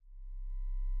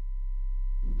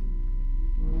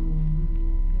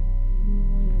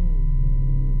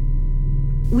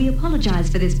We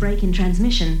apologize for this break in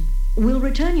transmission. We'll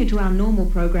return you to our normal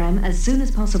program as soon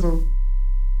as possible.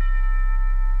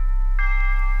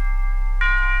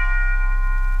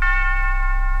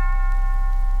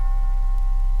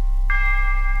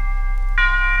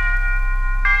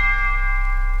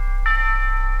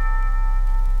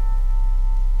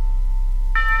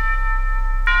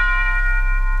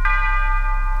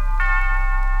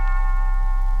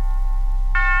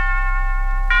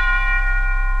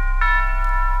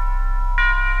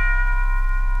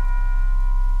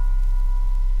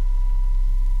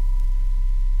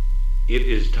 It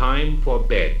is time for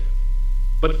bed.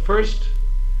 But first,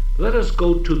 let us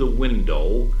go to the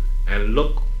window and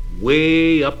look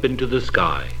way up into the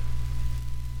sky.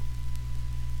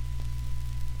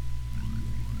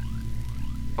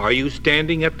 Are you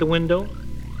standing at the window?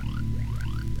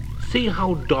 See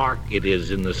how dark it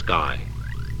is in the sky.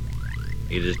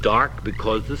 It is dark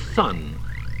because the sun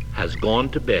has gone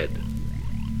to bed.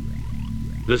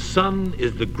 The sun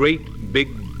is the great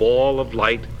big ball of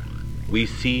light we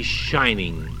see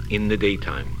shining in the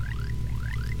daytime.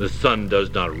 The sun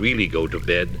does not really go to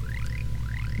bed,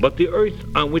 but the earth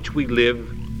on which we live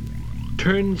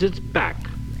turns its back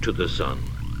to the sun.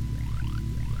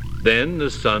 Then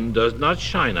the sun does not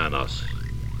shine on us,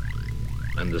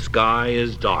 and the sky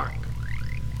is dark,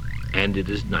 and it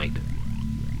is night.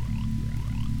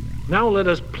 Now let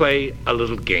us play a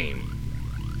little game.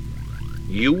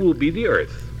 You will be the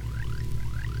earth.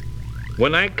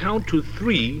 When I count to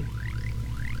 3,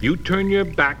 you turn your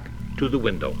back to the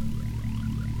window.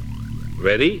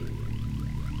 Ready?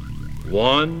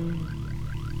 1,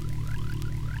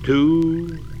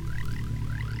 2,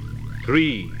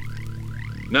 3.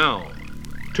 Now,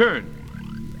 turn.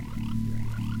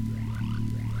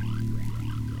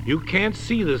 You can't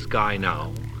see the sky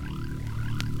now.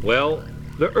 Well,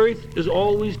 the earth is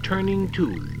always turning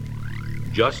too,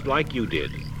 just like you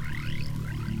did.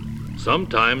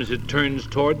 Sometimes it turns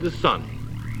toward the sun,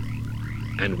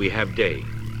 and we have day.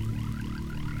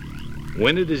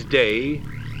 When it is day,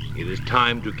 it is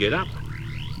time to get up.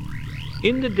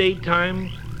 In the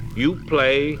daytime, you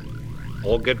play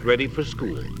or get ready for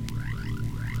school.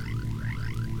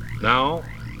 Now,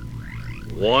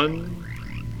 1,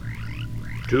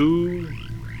 2,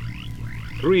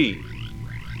 3.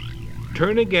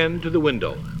 Turn again to the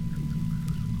window.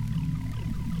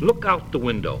 Look out the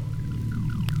window.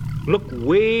 Look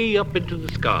way up into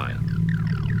the sky.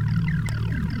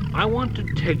 I want to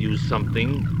tell you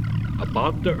something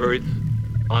about the earth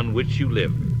on which you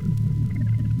live.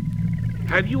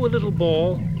 Have you a little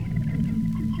ball?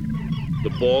 The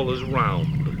ball is round.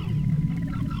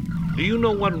 Do you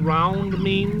know what round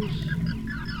means?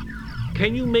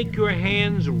 Can you make your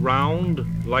hands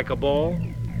round like a ball?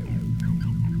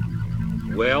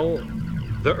 Well,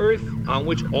 the earth on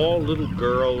which all little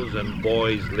girls and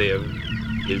boys live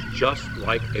is just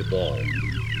like a ball.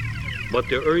 But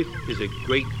the earth is a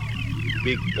great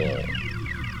big ball.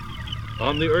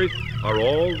 On the earth are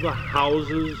all the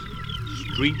houses,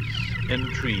 streets, and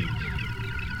trees.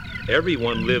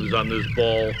 Everyone lives on this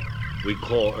ball we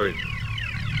call earth.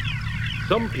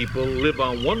 Some people live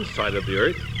on one side of the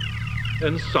earth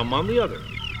and some on the other.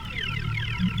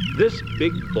 This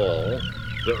big ball,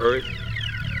 the earth,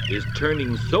 is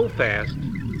turning so fast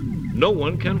no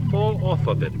one can fall off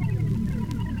of it.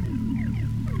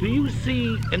 Do you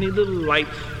see any little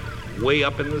lights way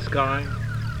up in the sky?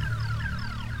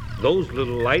 Those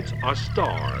little lights are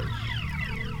stars.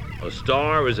 A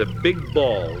star is a big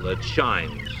ball that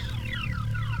shines.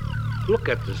 Look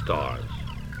at the stars.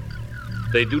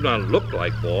 They do not look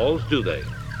like balls, do they?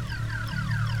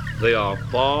 They are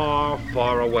far,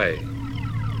 far away.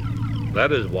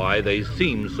 That is why they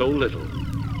seem so little.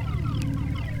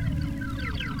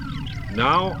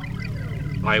 Now,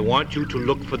 I want you to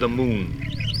look for the moon.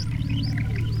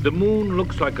 The moon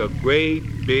looks like a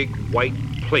great big white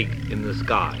plate in the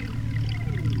sky.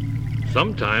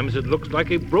 Sometimes it looks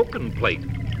like a broken plate,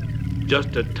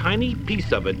 just a tiny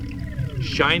piece of it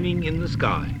shining in the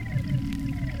sky.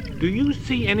 Do you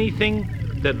see anything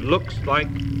that looks like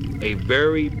a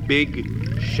very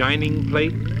big shining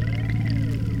plate?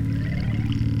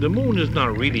 The moon is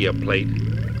not really a plate.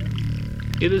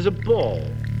 It is a ball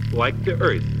like the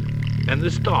earth and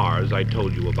the stars I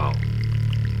told you about.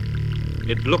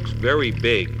 It looks very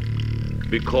big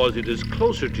because it is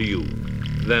closer to you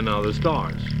than are the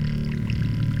stars.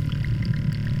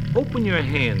 Open your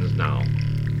hands now.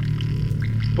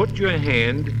 Put your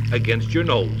hand against your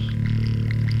nose.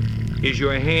 Is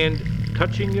your hand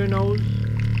touching your nose?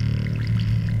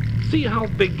 See how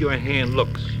big your hand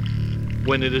looks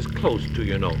when it is close to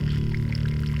your nose.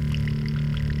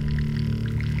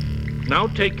 Now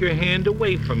take your hand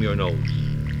away from your nose.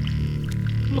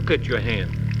 Look at your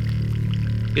hand.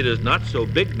 It is not so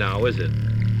big now, is it?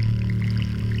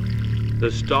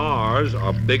 The stars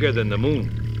are bigger than the moon,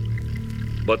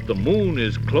 but the moon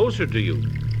is closer to you,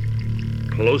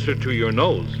 closer to your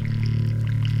nose.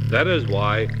 That is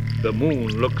why the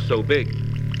moon looks so big.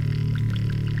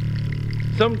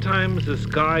 Sometimes the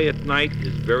sky at night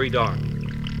is very dark.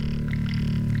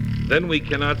 Then we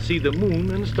cannot see the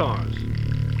moon and stars.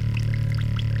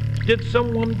 Did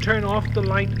someone turn off the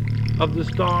light of the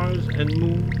stars and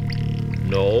moon?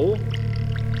 No,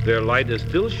 their light is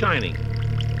still shining,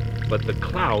 but the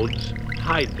clouds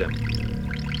hide them.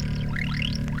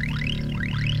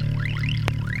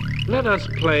 Let us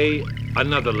play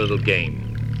another little game.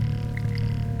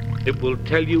 It will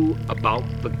tell you about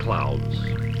the clouds.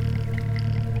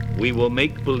 We will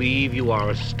make believe you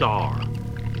are a star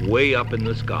way up in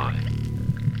the sky.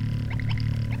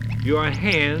 Your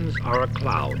hands are a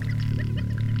cloud.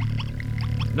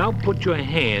 Now put your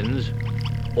hands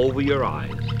over your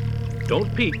eyes.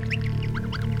 Don't peek.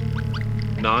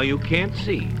 Now you can't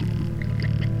see.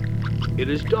 It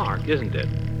is dark, isn't it?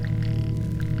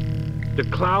 The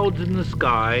clouds in the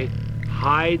sky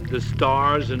hide the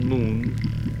stars and moon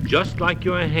just like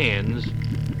your hands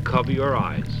cover your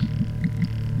eyes.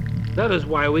 That is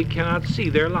why we cannot see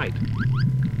their light.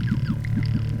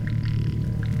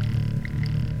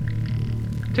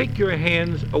 Take your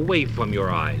hands away from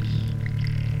your eyes.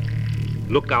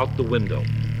 Look out the window.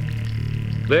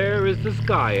 There is the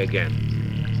sky again.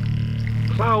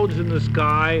 Clouds in the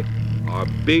sky are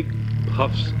big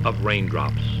puffs of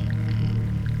raindrops.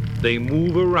 They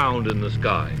move around in the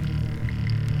sky.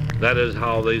 That is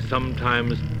how they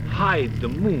sometimes hide the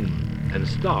moon and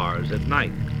stars at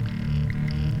night.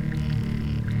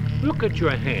 Look at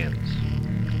your hands.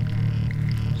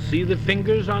 See the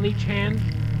fingers on each hand?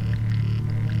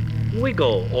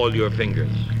 Wiggle all your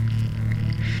fingers.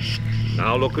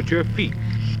 Now look at your feet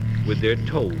with their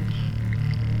toes.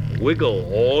 Wiggle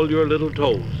all your little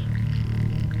toes.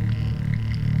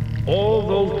 All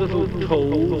those little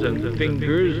toes and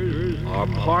fingers are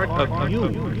part of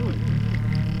you.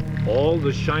 All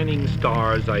the shining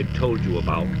stars I told you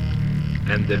about,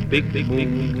 and the big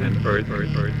moon and earth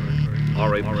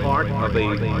are a part of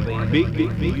a big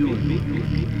you.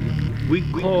 We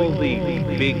call the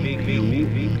big you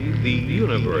the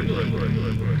universe.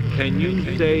 Can you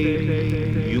say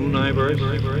universe?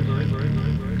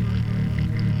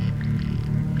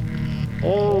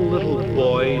 All little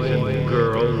boys and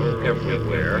girls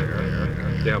everywhere,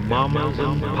 their mamas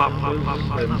and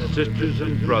papas and sisters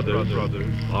and brothers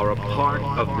are a part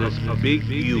of this big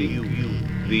you,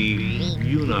 the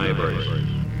universe.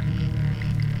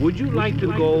 Would you like to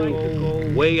go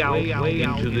way out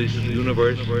into this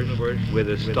universe where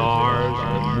the stars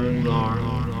and moon are?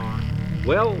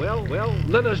 Well,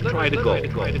 let us try to go.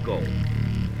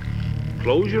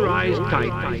 Close your eyes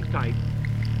tight.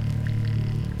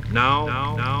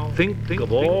 Now, think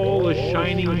of all the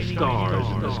shining stars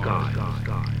in the sky.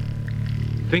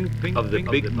 Think of the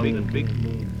big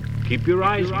moon. Keep your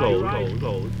eyes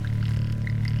closed.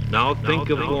 Now think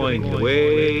of going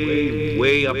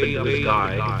way up into the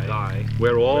sky,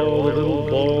 where all the little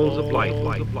balls of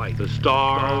light, the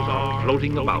stars are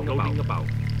floating about.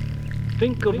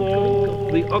 Think of all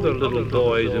the other little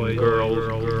boys and girls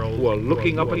who are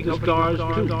looking up at the stars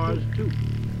too.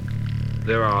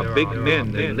 There are big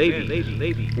men and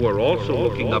ladies who are also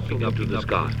looking up into the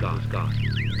sky.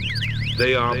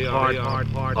 They are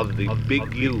part of the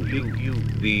big you,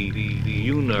 the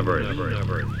universe.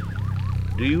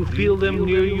 Do you feel them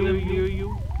near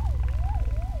you?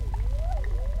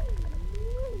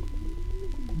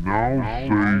 Now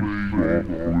say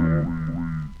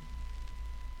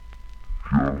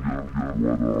softly,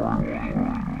 just what I say.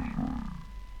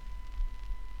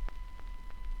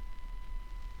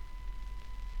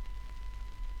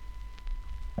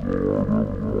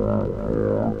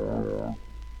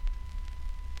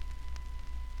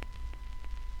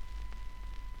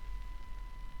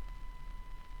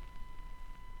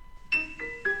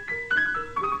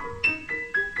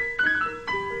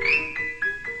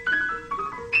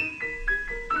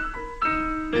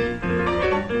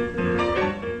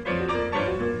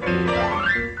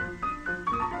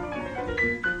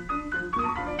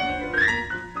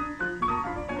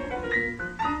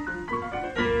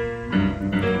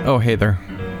 Oh, hey there.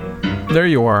 There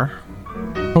you are.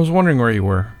 I was wondering where you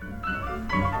were.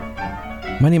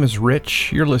 My name is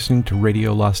Rich. You're listening to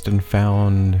Radio Lost and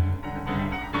Found.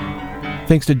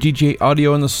 Thanks to DJ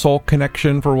Audio and the Soul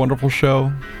Connection for a wonderful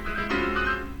show.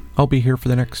 I'll be here for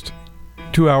the next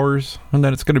 2 hours, and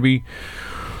then it's going to be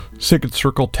Sacred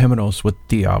Circle Temenos with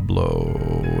Diablo.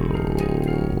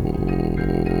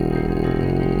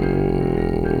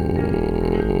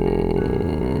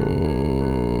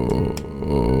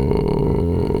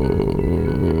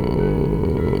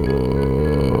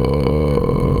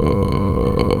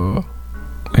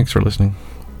 Thanks for listening.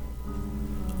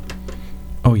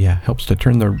 Oh yeah, helps to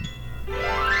turn the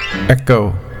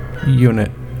echo unit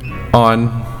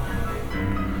on.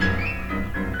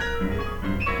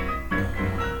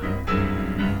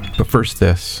 But first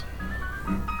this.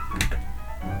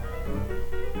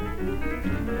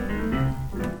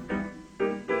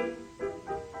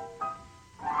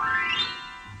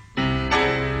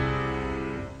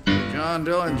 John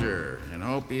Dillinger, and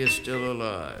hope he is still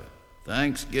alive.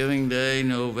 Thanksgiving Day,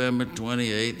 November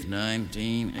 28th,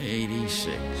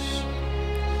 1986.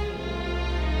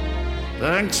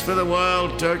 Thanks for the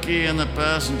wild turkey and the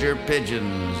passenger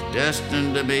pigeons,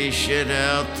 destined to be shit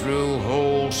out through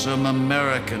wholesome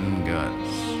American guts.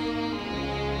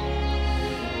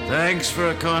 Thanks for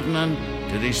a continent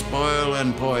to despoil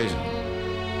and poison.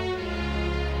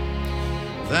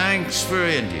 Thanks for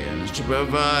Indians to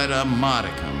provide a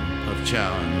modicum of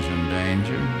challenge and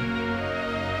danger.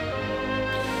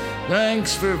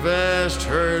 Thanks for vast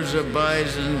herds of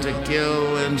bison to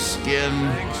kill and skin,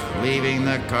 leaving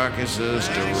the carcasses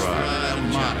to rot.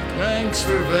 Thanks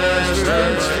for vast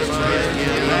herds of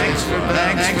bison. Thanks for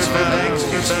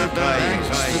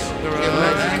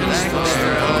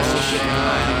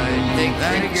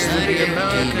Thanks to the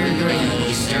American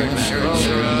dream,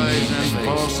 terrorize and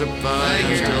falsify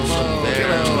until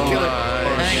they're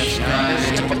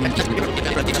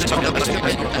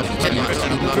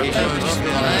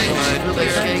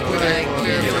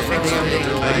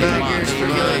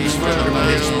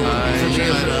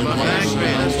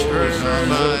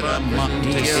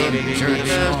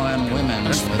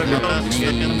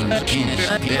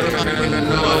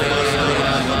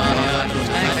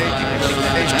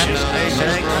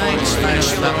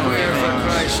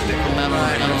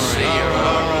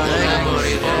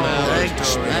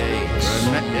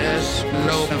Yes,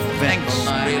 no thanks.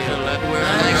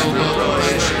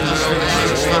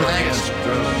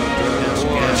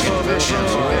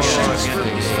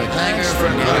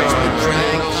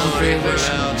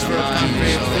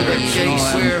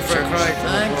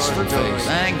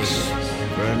 Thanks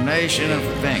for a nation of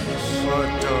thanks.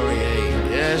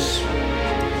 Yes.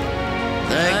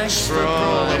 Thanks for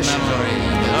all the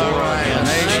memories. All right, a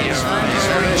nation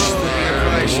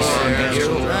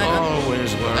of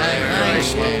always were.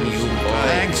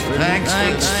 Thanks for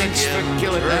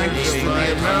killing. Thanks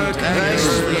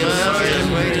for the American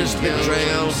greatest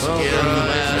betrayal. Thanks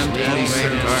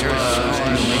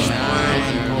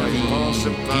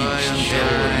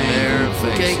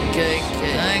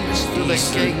for the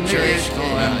cake church.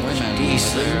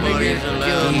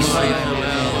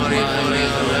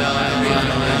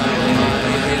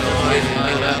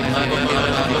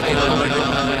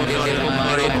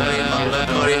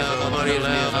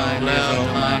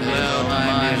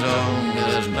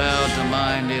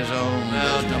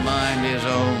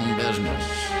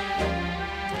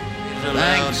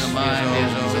 Thanks to mind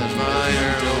his own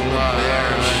fire to liar.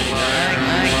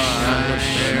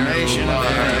 Nation of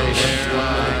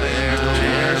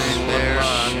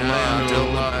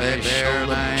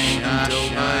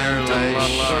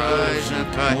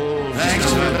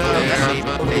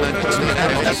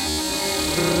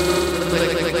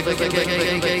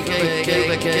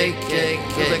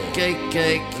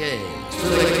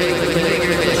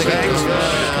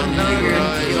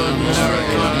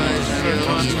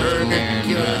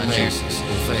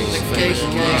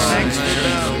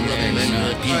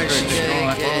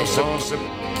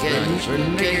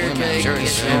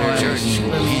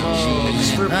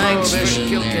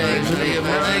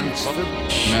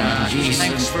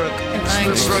thanks for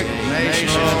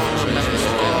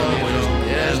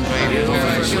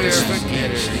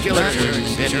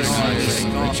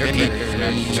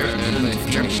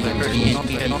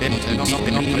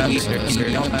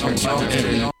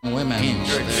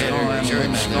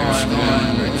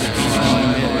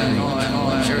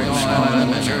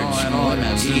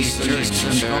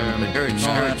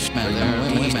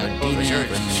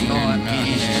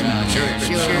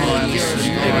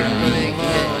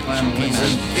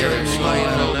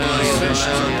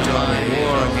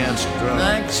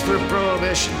thanks for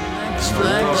prohibition.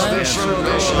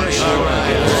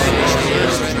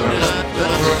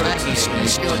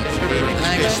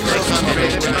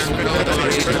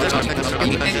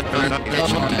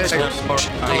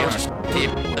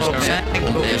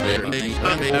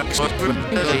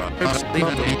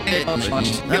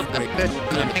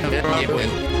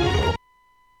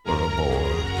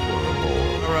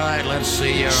 let's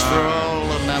see your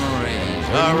stroll of memories.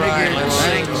 All right, let's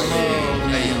sing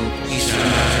the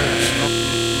Eastern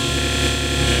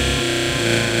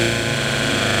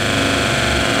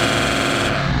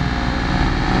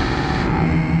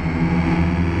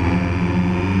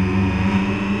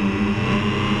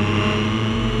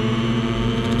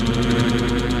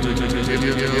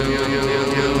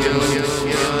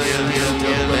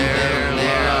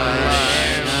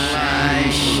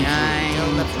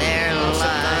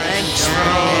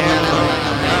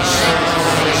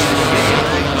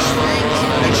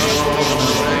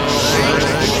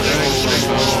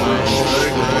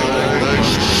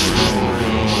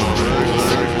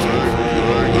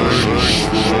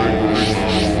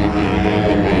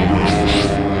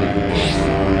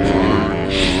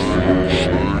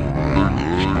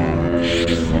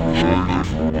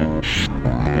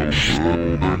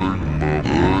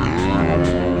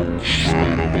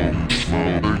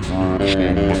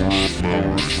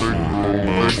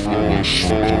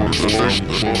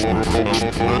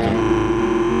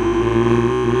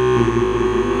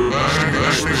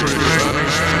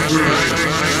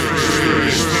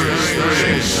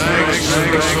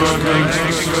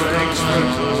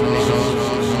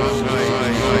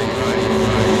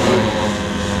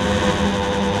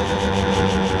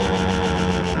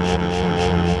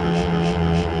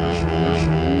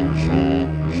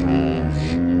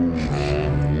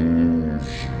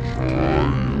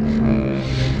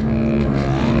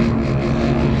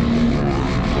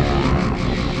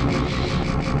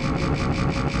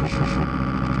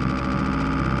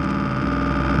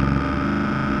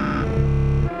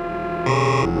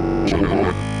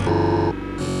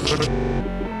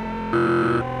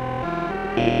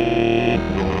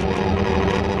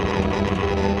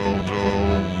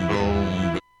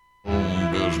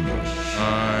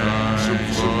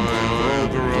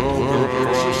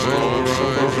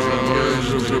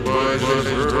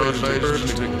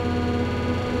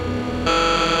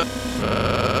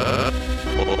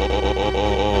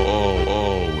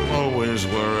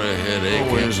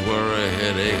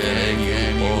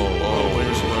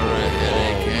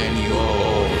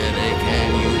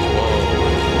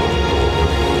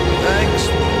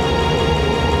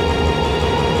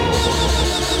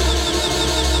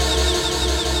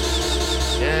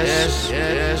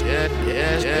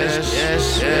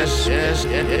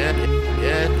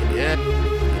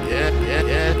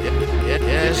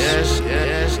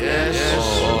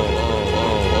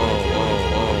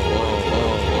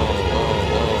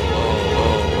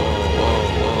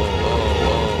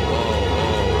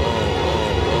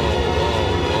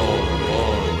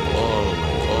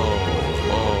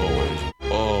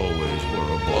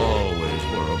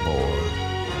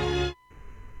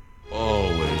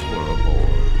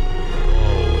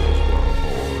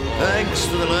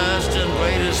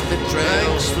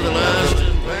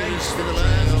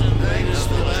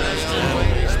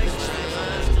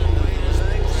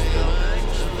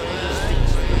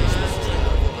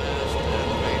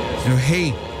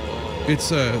Hey, it's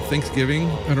Thanksgiving.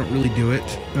 I don't really do it,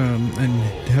 and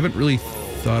haven't really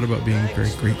thought about being very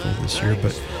grateful this year.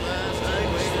 But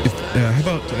how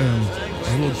about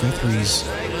Arlo Guthrie's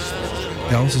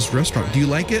Dallas's Restaurant? Do you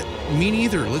like it? Me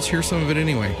neither. Let's hear some of it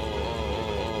anyway.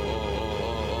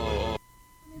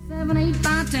 7, 8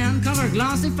 by 10 color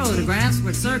glossy photographs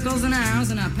with circles and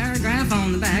arrows and a paragraph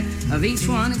on the back of each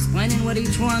one explaining what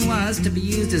each one was to be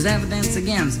used as evidence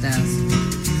against us.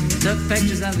 Took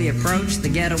pictures of the approach, the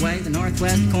getaway, the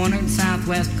northwest corner, the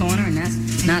southwest corner, and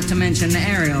that's not to mention the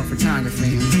aerial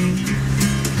photography.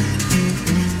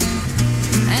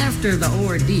 After the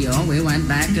ordeal, we went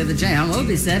back to the jail.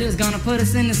 Obie said he was going to put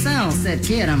us in the cell. Said,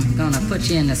 kid, I'm going to put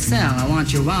you in the cell. I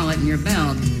want your wallet and your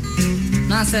belt.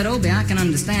 And I said, Obie, I can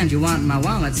understand you want my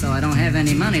wallet so I don't have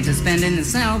any money to spend in the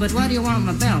cell, but what do you want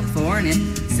my belt for? And it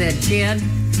said, kid,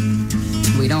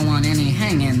 we don't want any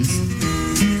hangings.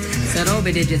 Said,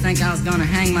 Obie, did you think I was going to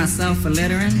hang myself for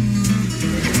littering?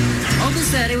 Obie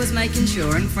said he was making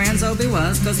sure, and friends Obie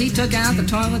was, because he took out the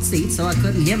toilet seat so I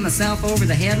couldn't hit myself over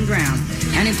the head and drown.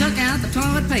 And he took out the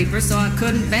toilet paper so I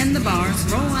couldn't bend the bars,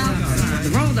 roll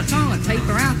the toilet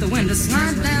paper out the window,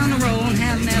 slide down the roll, and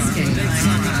have an escape. Well,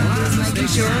 I was making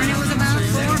sure, and it was about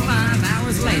 4 or 5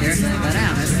 hours later that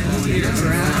Alice,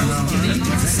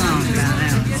 it's a song about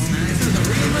Alice.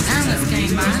 Alice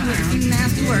came by with a few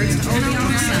nasty words to Obie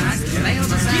on the side,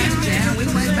 bailed us out of jail, we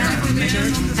went back to the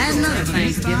church, had another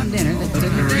Thanksgiving dinner that took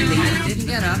a day leave, didn't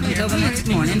get up until the next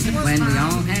morning when we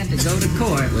all had to go to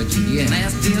court, which you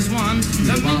left this one,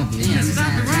 we walked in,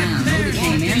 sat down, Obie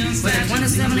came in, with a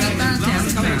 27 8 by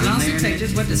 10 colored glossy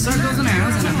pictures with the circles and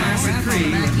arrows and a paragraph on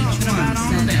the back each one.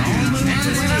 Send it home and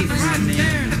away from me.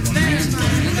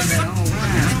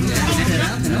 Stood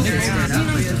up and Opie stood up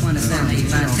with the 27 8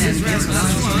 by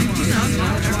 10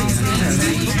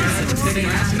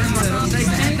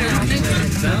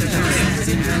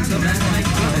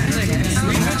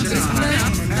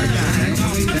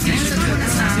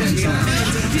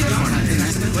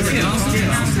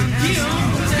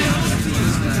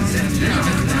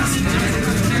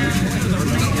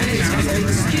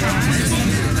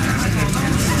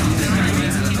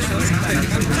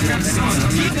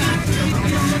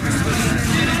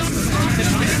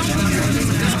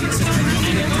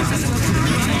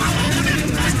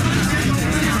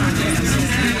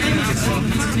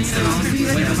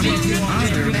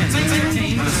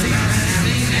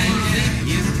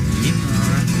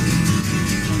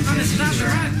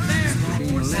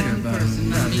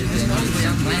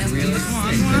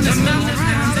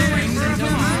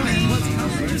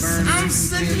 I'm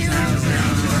sitting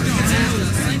here.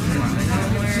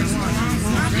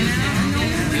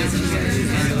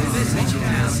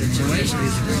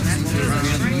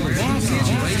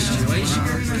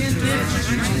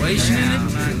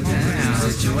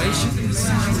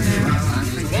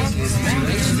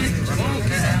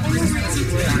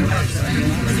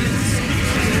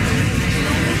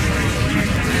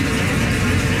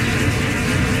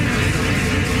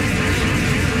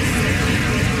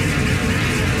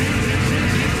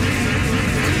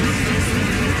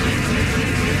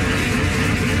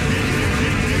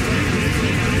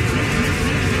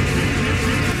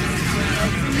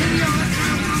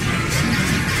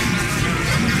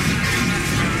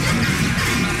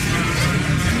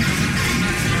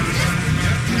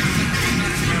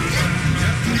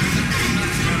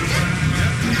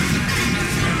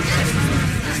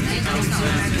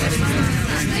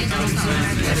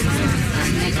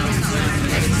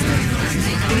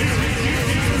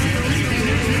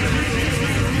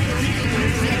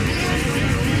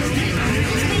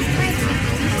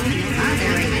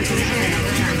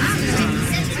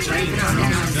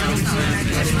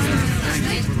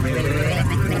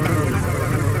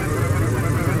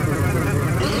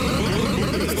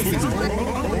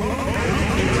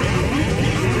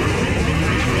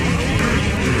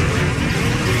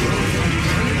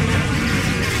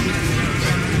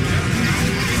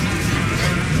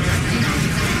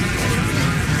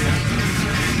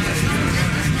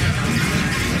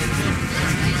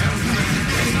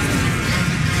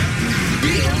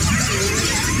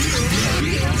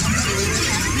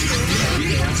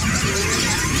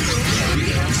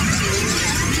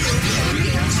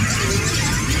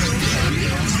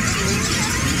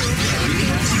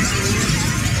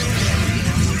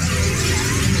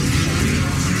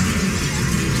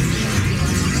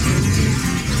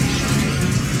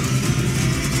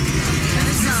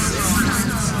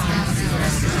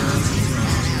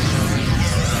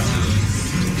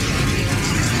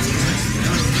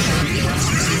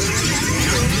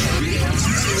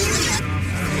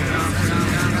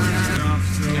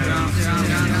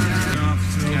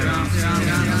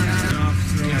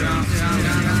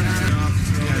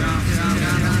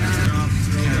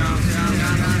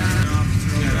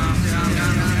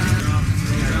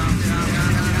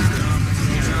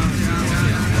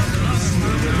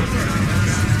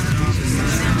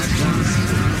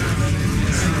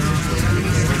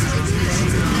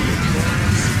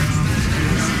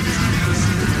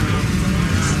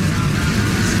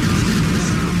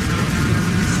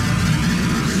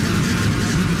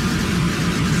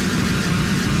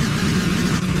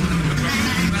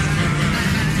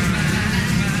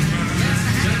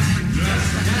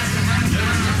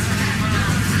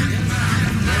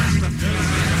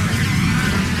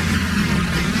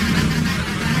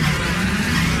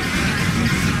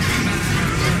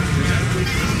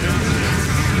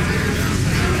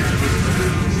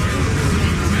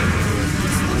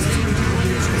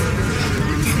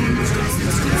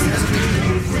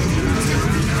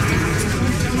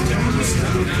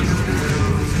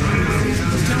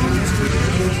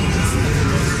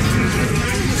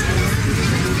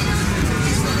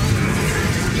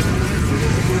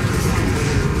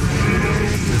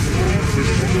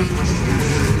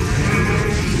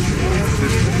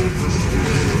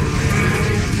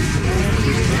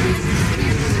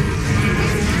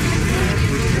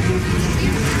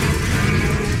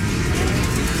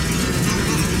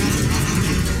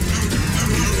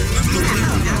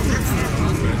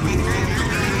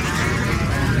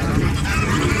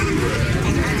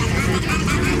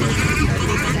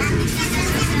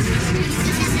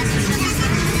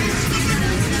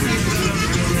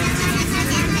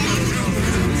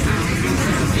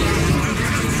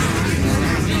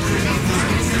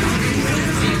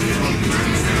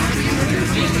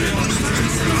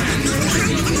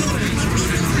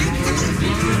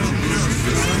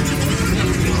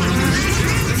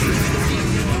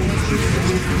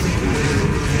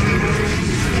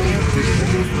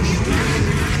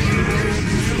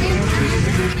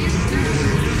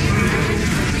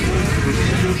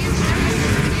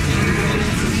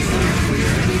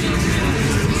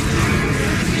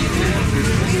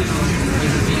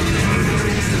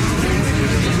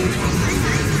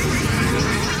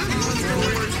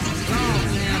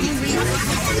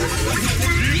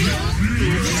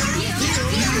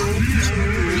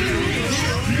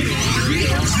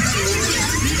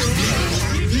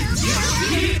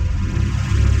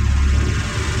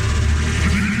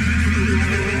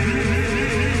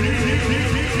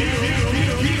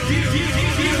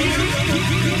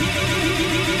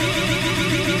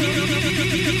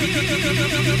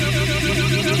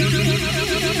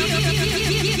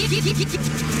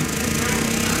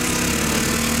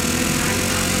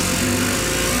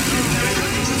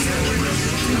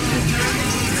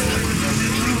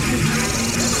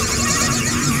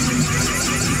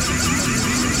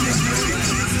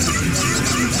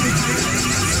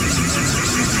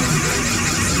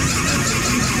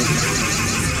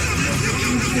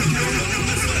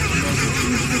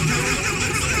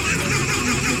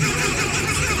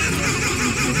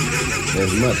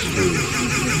 There's much to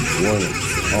warn us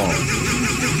all.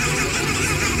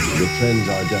 The trends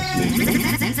our destiny.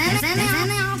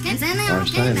 Our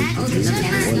scientists are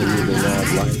warning you the law of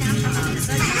life.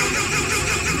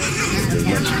 There's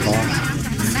much talk,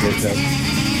 protest,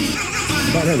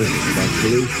 about everything, about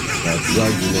police, about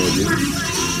drugs and their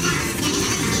abuse.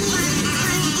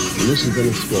 And this has been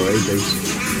a story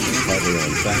based partly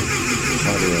on fact,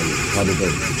 partly on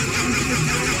probability.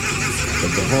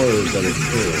 But the horrors that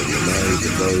occur in the minds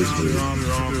of those who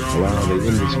allow the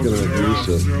indiscriminate use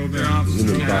of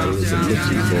human bodies and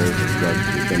mixing bowls of drugs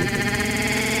and chemicals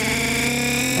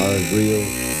are as real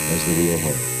as the real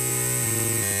horror.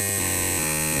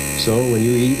 So when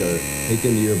you eat or take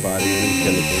into your body any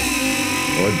chemical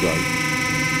or drug,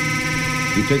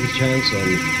 you take a chance on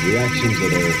reactions that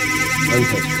are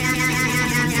untested,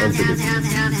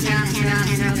 unpredictable.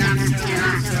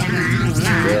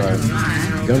 There are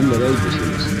government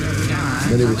agencies,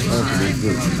 many responsible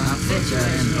groups,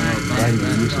 guiding the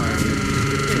use of it.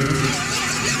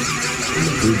 In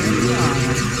the food we eat,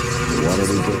 the water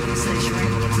we drink.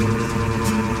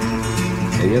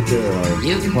 And yet there are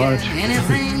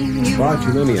far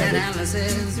too many of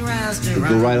us who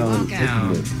go right on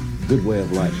taking the good way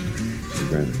of life for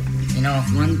granted. You know,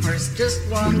 if one person, just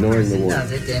one Ignoring person the war.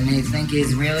 does it, they may think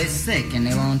he's really sick and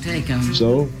they won't take him.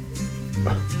 So,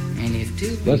 And if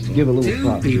two let's give a little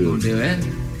thought people to do it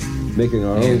making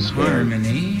our own in story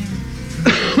harmony,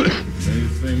 They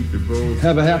think they both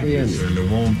have a happy ending. and they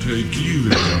won't take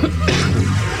either.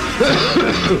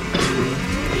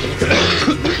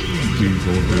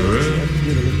 People do it.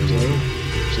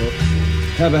 So,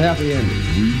 have a happy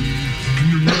ending.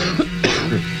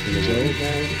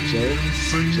 So,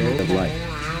 of life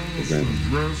for granted.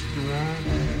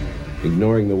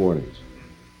 Ignoring the warnings.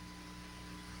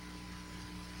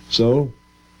 So,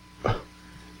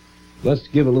 let's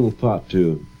give a little thought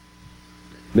to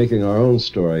making our own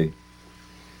story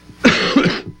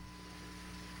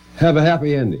have a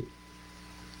happy ending.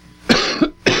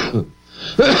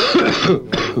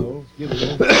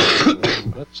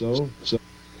 So,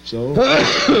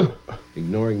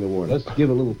 ignoring the warning. Let's give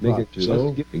a little thought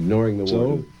to ignoring the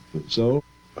warning. So,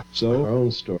 our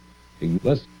own story.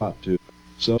 Let's thought to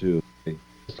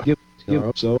let's give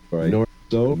our so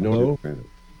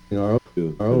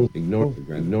ignore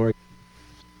ignoring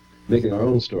making our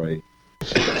own story.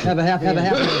 Have a happy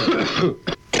ending.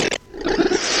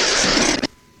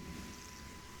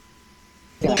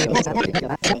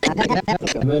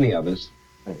 Many of us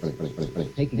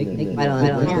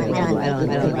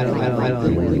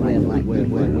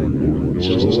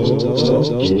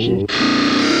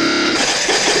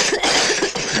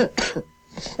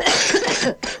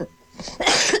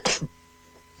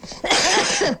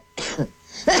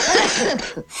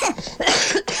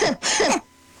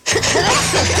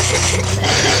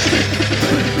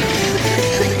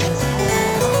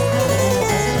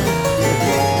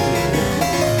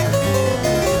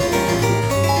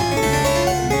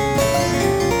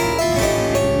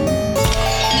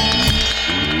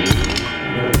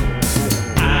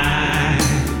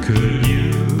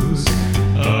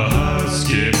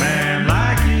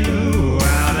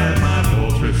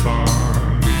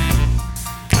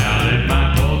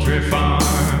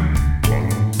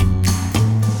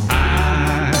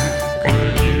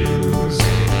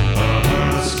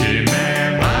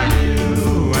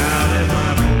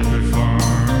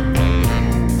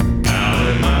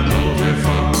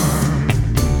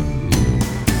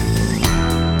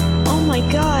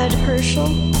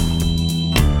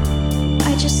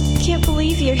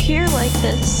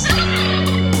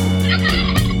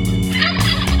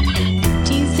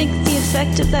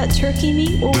turkey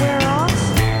meat will wear off?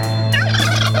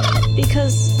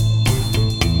 Because,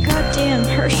 goddamn,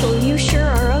 Herschel, you sure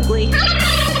are ugly.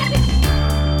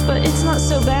 But it's not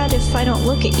so bad if I don't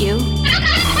look at you.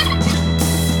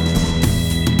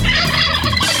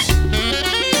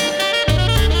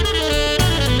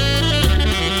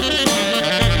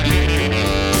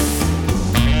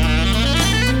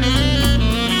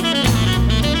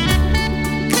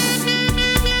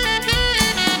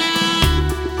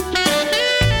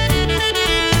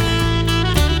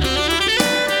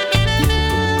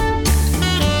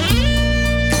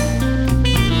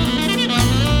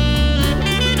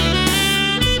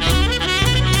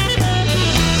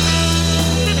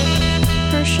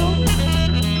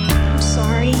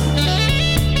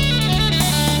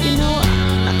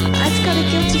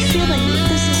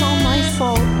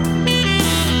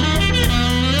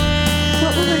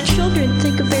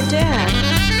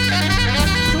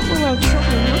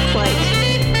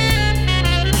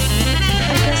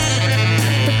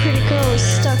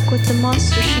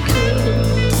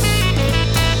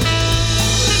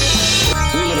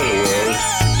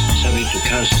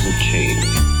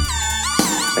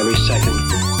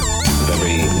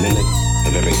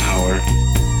 of every power,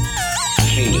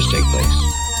 changes take place.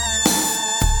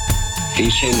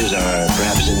 These changes are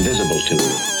perhaps invisible to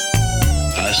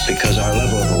us because our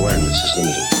level of awareness is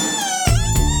limited.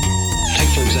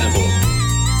 Take, for example,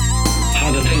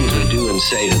 how the things we do and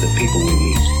say to the people we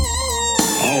meet.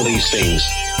 All these things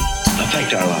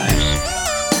affect our lives,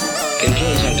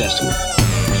 influence our destiny.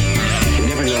 We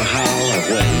never know how or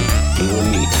when we will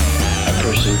meet a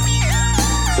person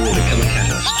who will become a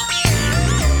catalyst.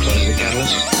 What is a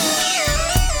catalyst?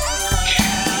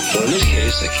 Well, in this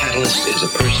case, a catalyst is a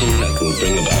person that will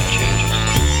bring about changes.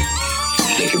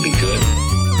 They could be good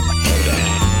or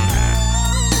bad,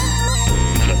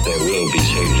 but there will be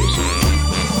changes.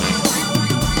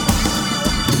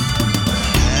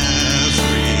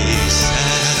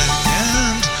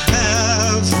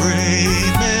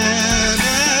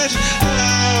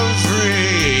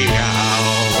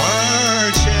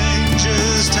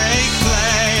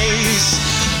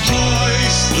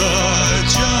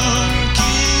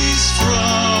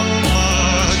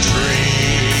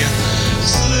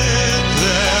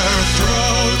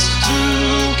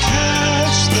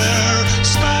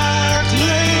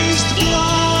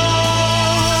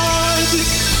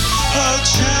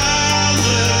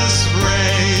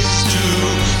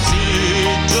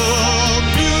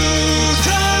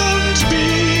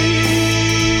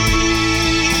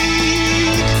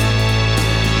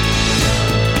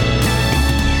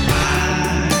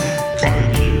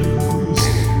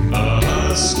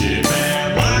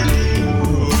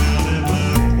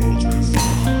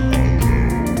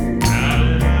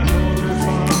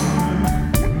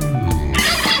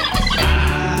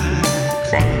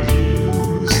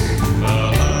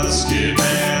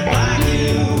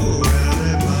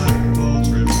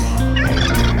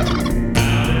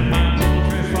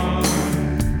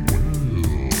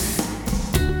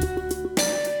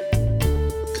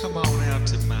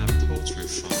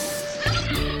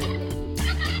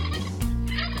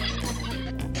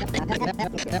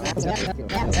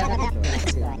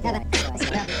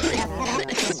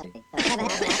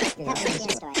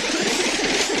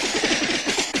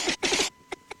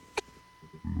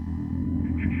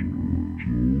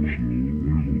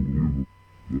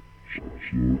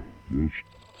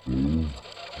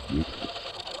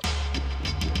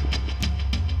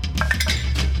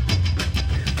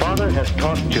 Father has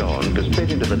taught Joan to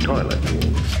spit into the toilet.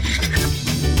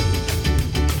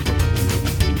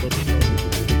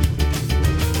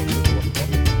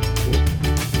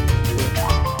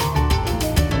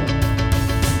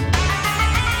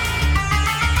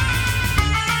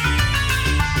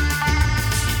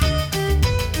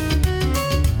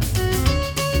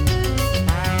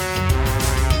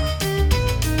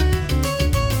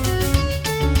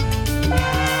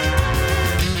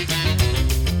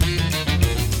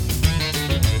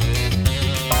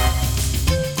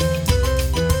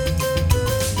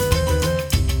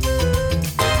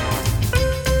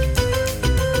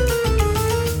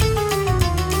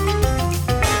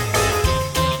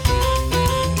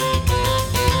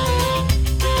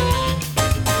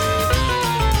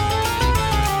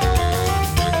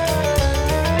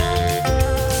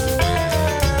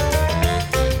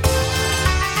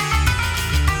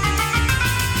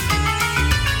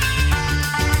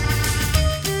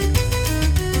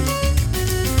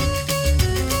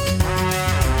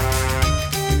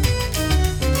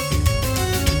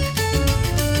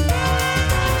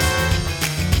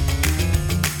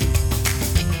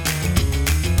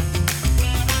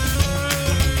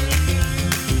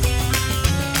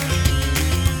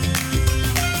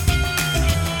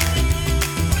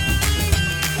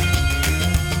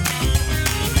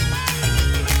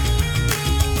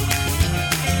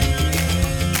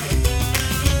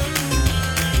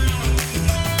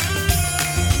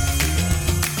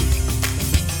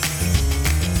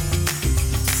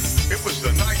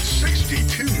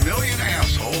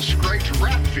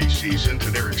 into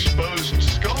their exposed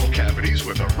skull cavities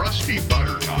with a rusty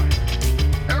butter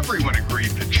knife. Everyone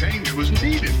agreed that change was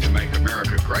needed to make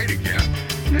America great again,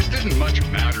 and it didn't much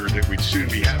matter that we'd soon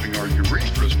be having our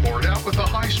urethras bored out with a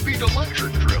high-speed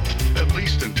electric drill, at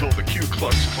least until the Ku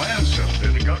Klux Klan settled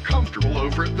in and got comfortable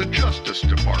over at the Justice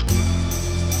Department.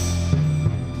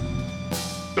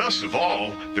 Best of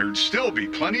all, there'd still be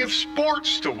plenty of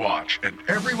sports to watch, and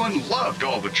everyone loved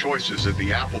all the choices at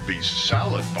the Applebee's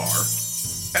salad bar.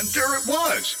 And there it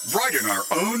was, right in our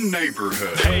own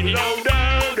neighborhood. Heading on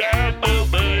down to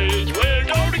Applebee's, we're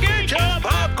going to get some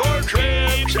popcorn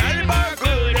shrimp, salad bar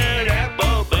good at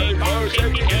Applebee's for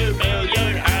 62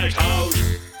 million assholes.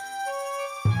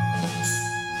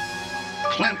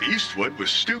 Clint Eastwood was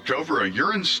stooped over a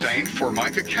urine-stained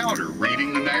Formica counter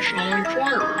reading the National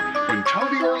Enquirer when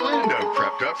Tony Orlando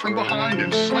crept up from behind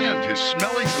and slammed his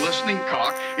smelly, glistening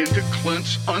cock into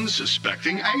Clint's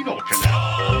unsuspecting anal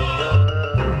canal.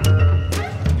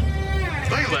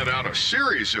 They let out a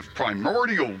series of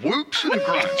primordial whoops and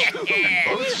grunts, and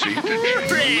both seemed to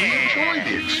genuinely enjoy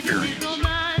the experience.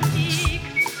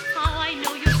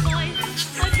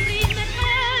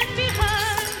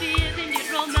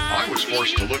 I was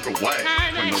forced to look away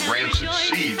when the rancid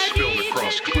seed spilled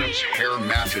across Clint's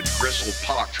hair-matted,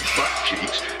 gristle-pocked butt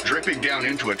cheeks, dripping down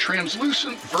into a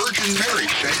translucent Virgin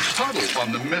Mary-shaped puddle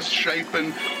on the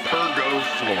misshapen Pergo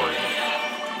flooring.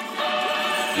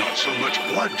 Not so much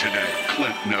blood today,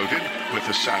 Clint noted with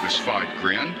a satisfied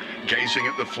grin, gazing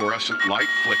at the fluorescent light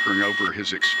flickering over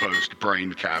his exposed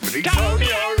brain cavity.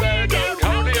 Tony Orlando,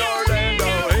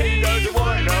 he doesn't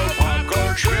want no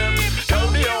popcorn shrimp.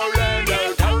 Tony Orlando,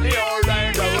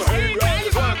 he runs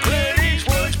for Clint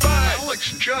Eastwood's butt.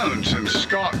 Alex Jones and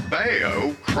Scott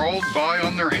Baio crawled by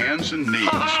on their hands and knees,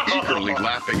 eagerly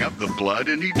lapping up the blood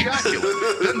and ejaculate,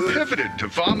 then pivoted to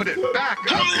vomit it back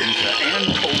up into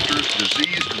Ann Coulter's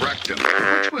diseased rectum,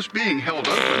 which was being held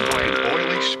open by an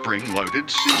oily, spring-loaded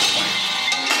seaplane.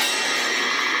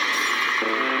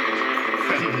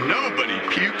 And nobody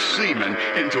pukes semen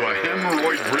into a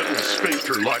hemorrhoid-riddled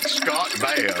sphincter like Scott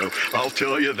Baio, I'll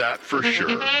tell you that for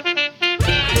sure.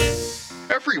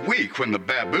 Every week when the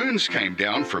baboons came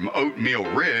down from Oatmeal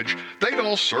Ridge, they'd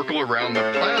all circle around the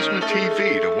plasma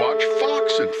TV to watch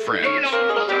Fox and Friends.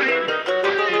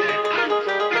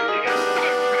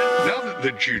 Now that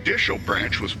the judicial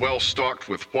branch was well stocked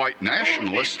with white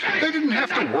nationalists, they didn't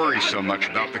have to worry so much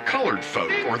about the colored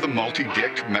folk or the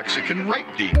multi-dicked Mexican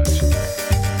rape demons.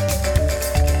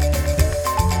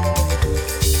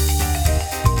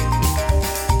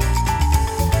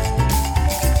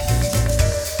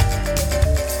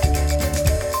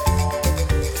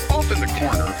 In the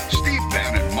corner, Steve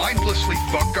Bannon mindlessly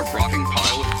fucked a rotting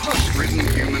pile of pus-ridden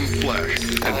human flesh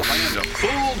and planned a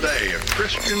full day of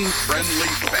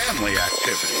Christian-friendly family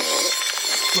activities.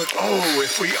 But oh,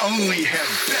 if we only had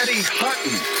Betty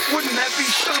Hutton! Wouldn't that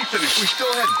be something if we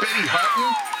still had Betty Hutton?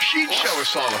 She'd show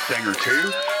us all a thing or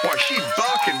two. Why, she'd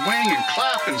buck and wing and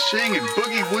clap and sing and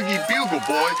boogie-woogie bugle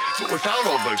boy, but without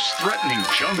all those threatening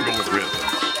jungle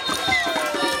rhythms.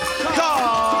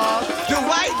 Cause the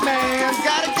white man's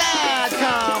got a dad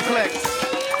complex.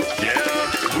 Yeah,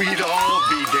 we'd all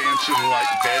be dancing like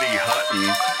Betty Hutton.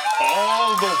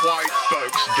 All the white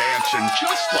folks dancing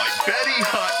just like Betty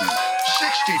Hutton.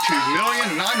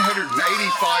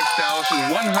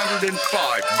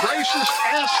 62,985,105 racist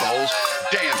assholes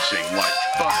dancing like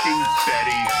fucking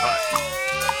Betty Hutton.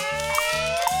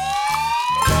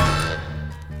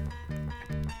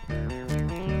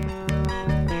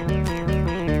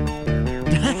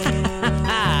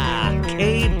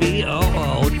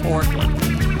 KBOO Portland.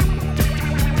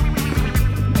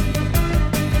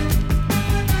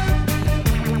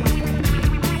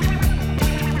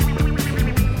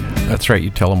 That's right,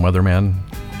 you tell him, weatherman.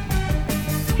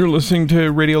 You're listening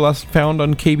to Radio Lost and Found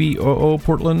on KBOO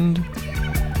Portland.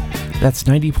 That's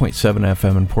 90.7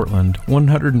 FM in Portland,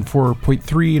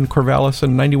 104.3 in Corvallis,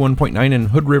 and 91.9 in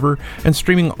Hood River, and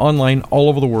streaming online all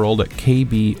over the world at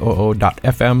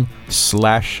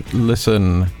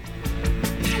kboo.fm/listen.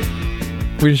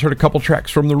 We just heard a couple tracks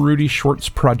from the Rudy Schwartz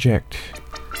Project.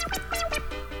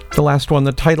 The last one,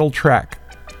 the title track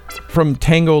from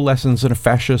Tango Lessons in a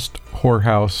Fascist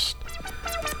Whorehouse,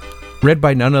 read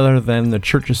by none other than the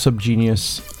Church of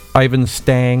Subgenius, Ivan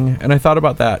Stang. And I thought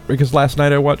about that because last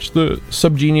night I watched the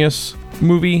Subgenius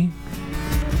movie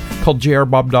called J.R.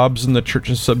 Bob Dobbs and the Church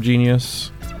of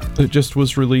Subgenius. It just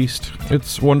was released.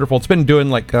 It's wonderful. It's been doing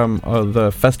like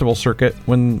the festival circuit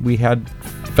when we had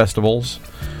festivals.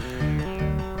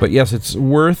 But yes, it's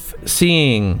worth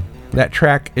seeing. That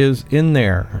track is in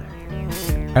there,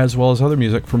 as well as other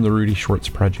music from the Rudy Schwartz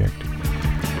Project.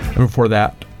 And before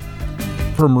that,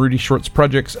 from Rudy Schwartz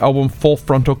Project's album Full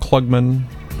Frontal Klugman,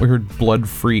 we heard Blood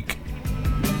Freak,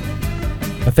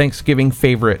 a Thanksgiving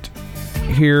favorite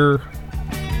here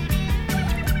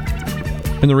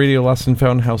in the Radio Lost and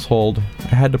Found household.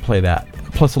 I had to play that.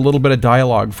 Plus a little bit of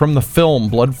dialogue from the film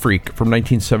Blood Freak from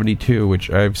 1972,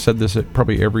 which I've said this at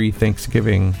probably every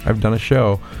Thanksgiving I've done a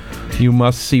show. You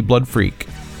must see Blood Freak.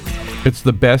 It's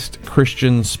the best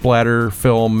Christian splatter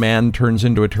film. Man turns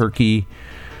into a turkey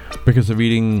because of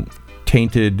eating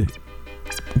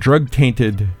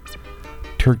drug-tainted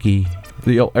turkey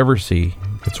that you'll ever see.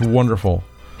 It's wonderful.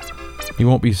 You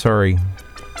won't be sorry.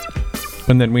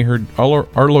 And then we heard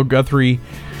Arlo Guthrie,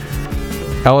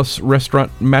 Alice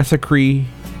Restaurant Massacre,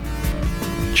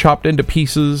 Chopped into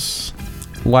Pieces,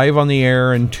 live on the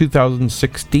air in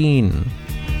 2016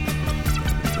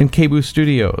 in KBOO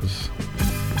Studios.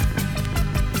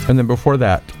 And then before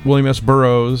that, William S.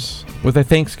 Burroughs with a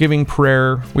Thanksgiving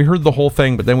Prayer. We heard the whole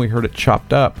thing, but then we heard it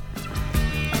chopped up.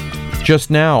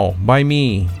 Just now, by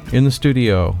me, in the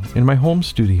studio, in my home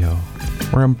studio,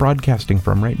 where I'm broadcasting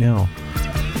from right now.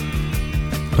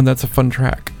 And that's a fun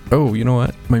track. Oh, you know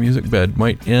what? My music bed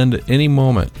might end at any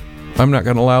moment. I'm not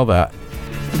going to allow that,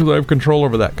 because I have control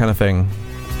over that kind of thing.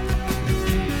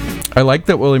 I like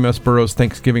that William S. Burroughs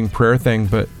Thanksgiving Prayer thing,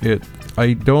 but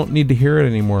I don't need to hear it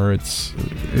anymore.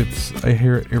 I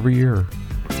hear it every year.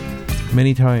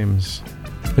 Many times.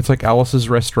 It's like Alice's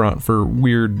Restaurant for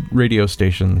weird radio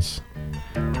stations.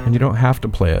 And you don't have to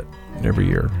play it every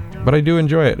year. But I do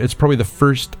enjoy it. It's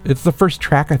the first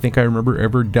track I think I remember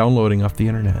ever downloading off the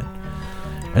internet.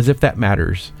 As if that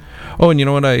matters. Oh, and you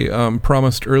know what? I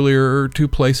promised earlier to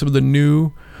play some of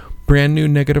the brand new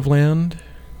Negative Land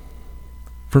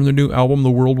from the new album,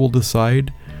 The World Will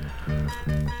Decide.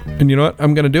 And you know what?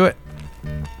 I'm going to do it.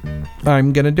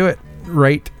 I'm going to do it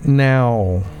right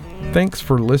now. Thanks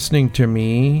for listening to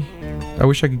me. I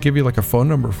wish I could give you like a phone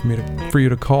number for you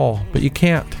to call, but you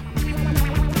can't.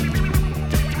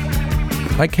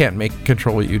 I can't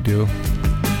control what you do.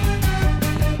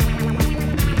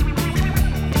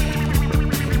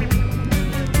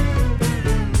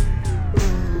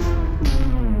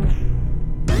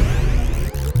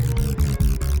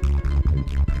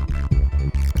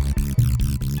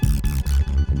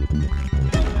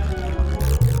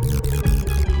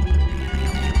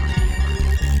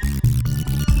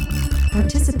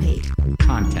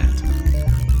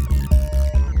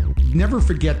 Never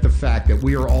forget the fact that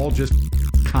we are all just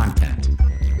content.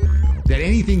 That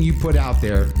anything you put out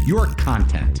there, you're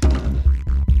content.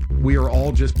 We are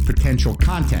all just potential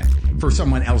content for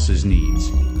someone else's needs.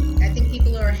 I think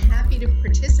people are happy to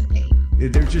participate.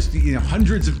 There's just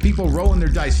hundreds of people rolling their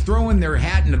dice, throwing their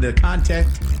hat into the content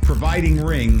providing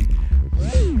ring.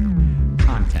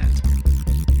 Content.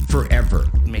 Forever.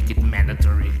 Make it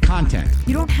mandatory. Content.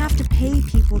 You don't have to pay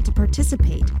people to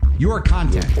participate. Your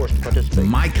content. You're forced to participate.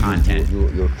 My content.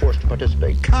 You're forced to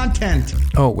participate. Content.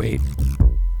 Oh, wait.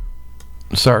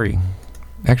 Sorry.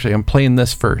 Actually, I'm playing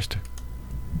this first.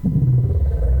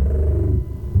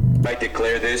 I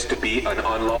declare this to be an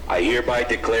I hereby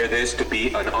declare this to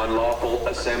be an unlawful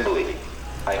assembly.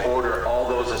 I order all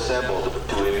those assembled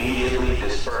to immediately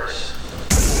disperse.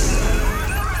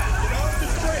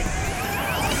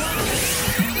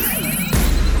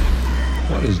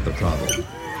 What is the problem?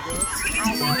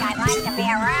 I think I'd like to be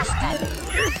arrested.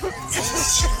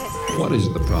 What is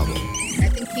the problem? I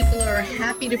think people are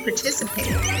happy to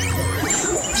participate.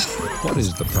 What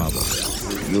is the problem?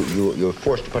 You're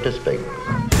forced to participate. If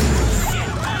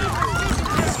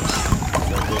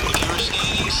you're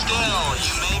standing still,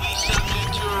 you may be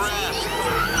subject to arrest.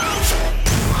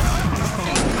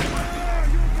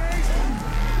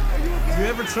 Do you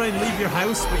ever try and leave your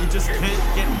house, but you just can't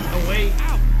get away?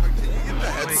 Ow!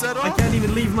 I can't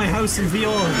even leave my house in VR.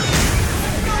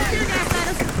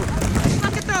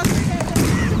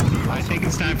 I think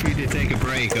it's time for you to take a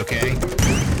break, okay?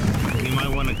 You might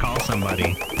want to call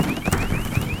somebody. They're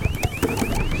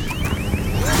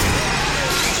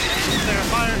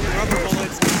firing rubber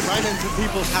bullets right into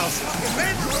people's houses.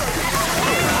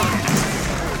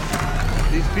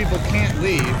 These people can't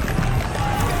leave,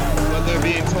 but they're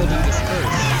being told to disperse.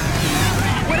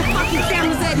 Where the fuck your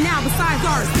family's at now besides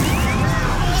ours?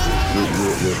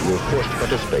 You're forced to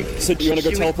participate. So do you want to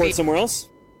go teleport somewhere else?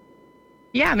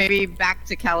 Yeah, maybe back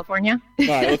to California. All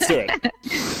right, let's do it.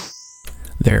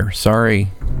 There, sorry.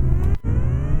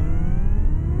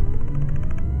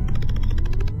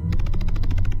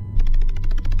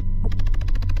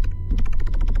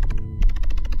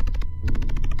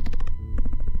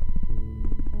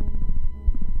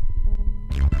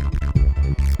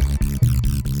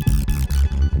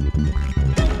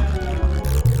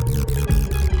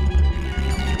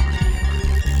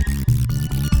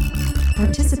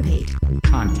 Participate.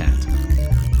 Content.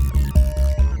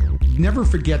 Never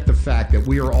forget the fact that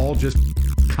we are all just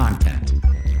content.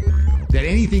 That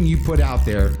anything you put out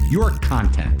there, you're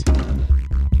content.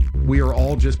 We are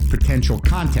all just potential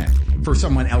content for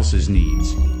someone else's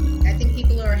needs. I think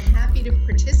people are happy to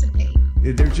participate.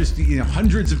 There's just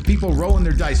hundreds of people rolling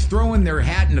their dice, throwing their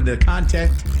hat into the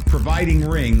content providing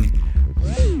ring.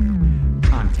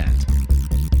 Content.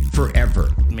 Forever.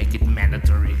 Make it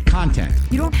mandatory. Content.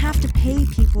 You don't have to pay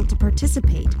people to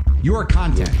participate. Your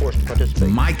content. You're forced to participate.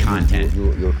 My content.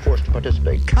 You're forced to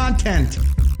participate. Content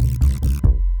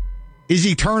is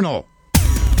eternal.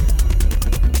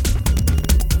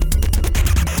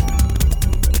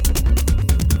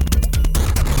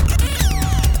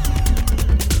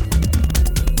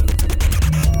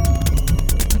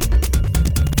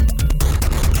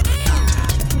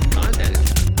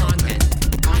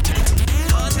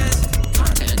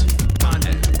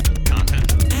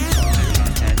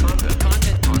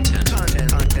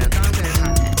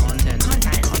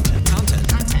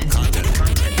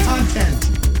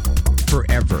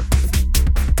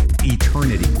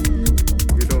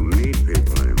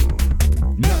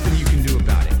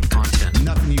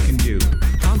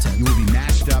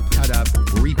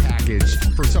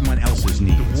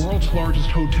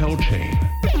 hotel chain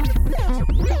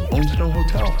owns no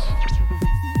hotels.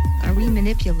 Are we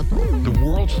manipulable? The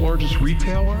world's largest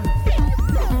retailer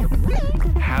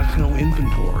has no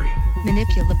inventory.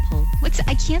 Manipulable.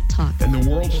 I can't talk. And the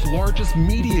world's largest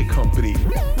media company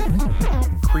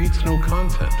creates no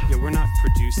content. Yeah, we're not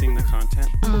producing the content.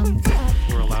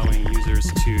 We're allowing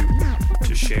users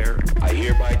to share. I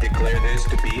hereby declare this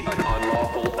to be an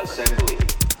unlawful assembly.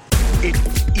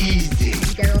 It's easy.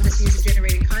 You get all this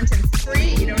user-generated content for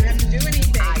free. You don't have to do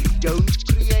anything. I don't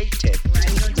create it. Right?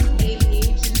 You don't have to pay the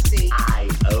agency. I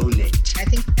own it. I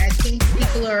think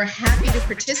people are happy to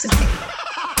participate.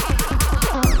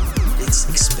 It's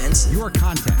expensive. Your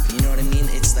content. You know what I mean?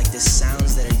 It's like the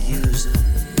sounds that are used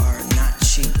are not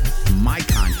cheap. My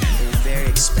content. They're very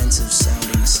expensive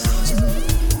sounding sounds.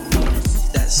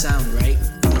 That sound, right?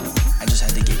 I just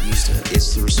had to get used to it.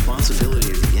 It's the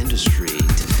responsibility of the industry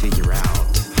to figure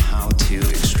out how to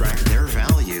extract their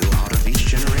value out of each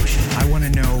generation. I want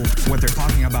to know what they're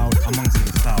talking about amongst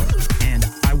themselves, and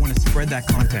I want to spread that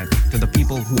content to the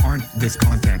people who aren't this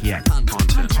content yet. Content.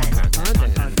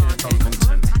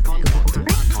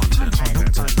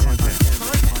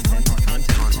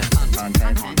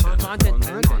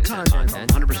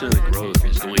 100% of the growth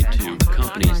is going to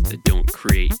companies that don't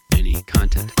create any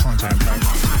content.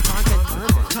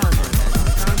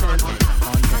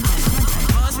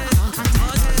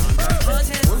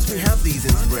 Once we have these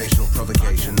inspirational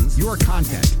provocations, your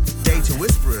content. Data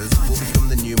whisperers will become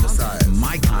the new messiahs.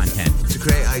 My content. To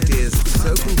create ideas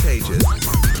so contagious,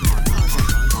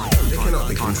 they cannot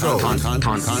be controlled. Content.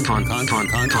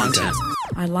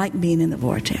 I like being in the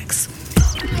vortex.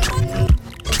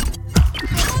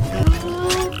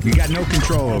 You got no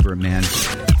control over it, man.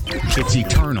 It's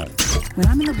eternal. When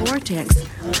I'm in the vortex,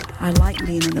 I like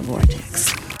being in the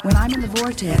vortex. When I'm in the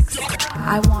vortex,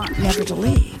 I want never to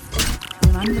leave.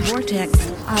 When I'm in the vortex,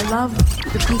 I love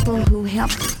the people who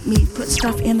help me put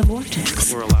stuff in the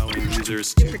vortex. We're allowing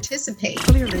users to participate.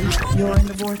 Clearly, you're in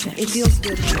the vortex. It feels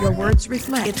good. Your words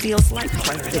reflect. It feels like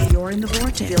clarity. You're in the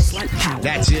vortex. It feels like power.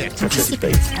 That's it.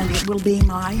 Participate. And it will be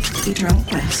my eternal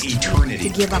quest. Eternity.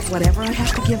 To give up whatever I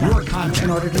have to give up in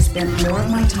order to spend more of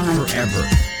my time forever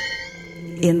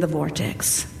in the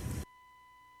vortex.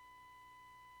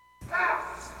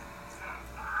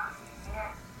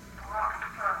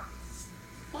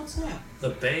 What's that? The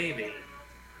baby.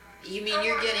 You mean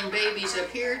you're getting babies up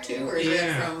here too, or is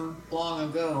that from long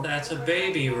ago? That's a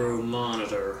baby room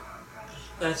monitor.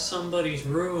 That's somebody's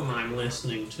room I'm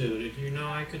listening to. Did you know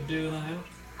I could do that?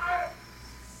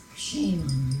 Shame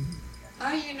on you.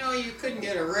 How do you know you couldn't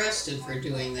get arrested for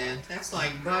doing that? That's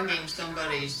like bugging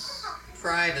somebody's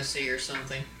privacy or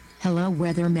something. Hello,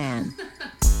 weatherman.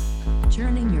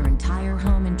 Turning your entire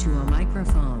home into a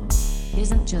microphone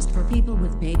isn't just for people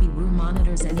with baby room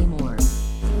monitors anymore.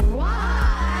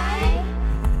 Why?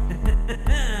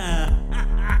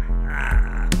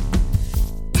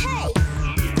 Hey!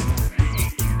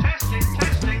 Testing.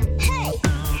 Hey!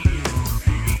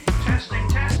 Testing.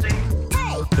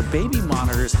 Hey! The baby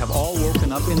monitors have all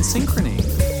woken up in synchrony.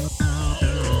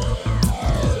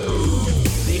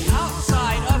 The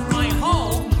outside of my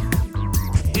home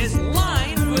is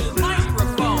lined with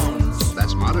microphones.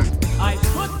 That's modern. I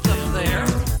put them there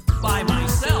by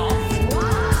myself.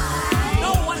 Why?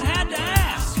 No one had to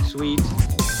ask. Sweet.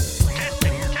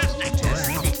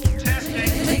 Testing.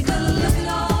 Take a look at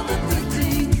all the good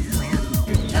things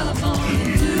your telephone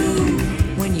can do.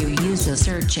 When you use a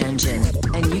search engine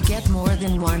and you get more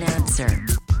than one answer,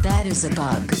 that is a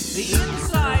bug. The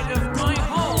inside of my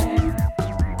home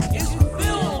is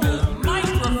filled with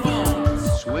microphones.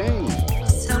 Swing.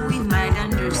 So we might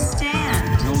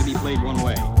understand. It can only be played one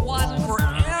way. One for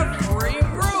every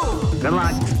room. Good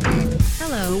luck.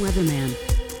 Hello, weatherman.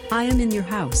 I am in your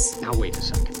house. Now wait a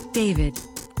second. David,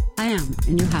 I am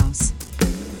in your house.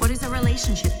 What is a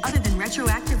relationship other than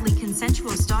retroactively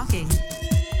consensual stalking?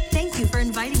 Thank you for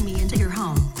inviting me into your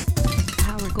home.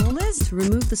 Our goal is to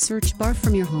remove the search bar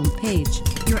from your home page.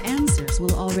 Your answers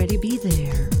will already be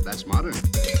there. That's modern.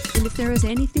 And if there is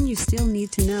anything you still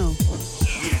need to know,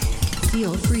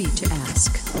 feel free to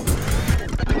ask.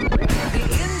 The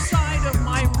inside of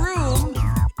my room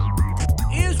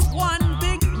is one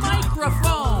big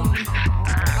microphone.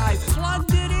 I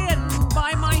plugged it in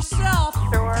by myself.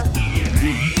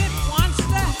 It wants to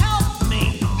help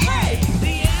me. Hey!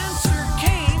 The answer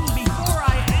came before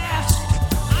I asked.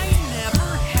 I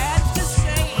never had to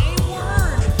say a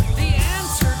word. The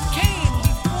answer came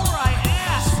before I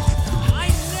asked.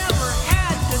 I never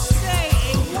had to say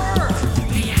a word.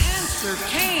 The answer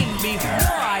came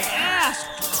before I asked.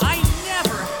 I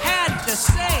never had to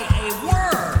say a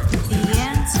word. The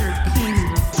answer came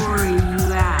before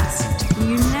you asked.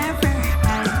 You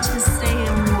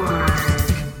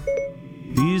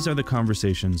are the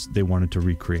conversations they wanted to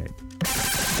recreate.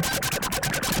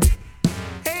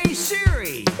 Hey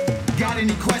Siri! Got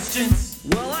any questions?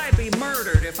 Will I be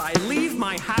murdered if I leave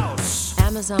my house?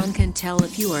 Amazon can tell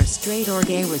if you are straight or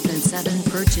gay within 7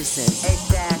 purchases.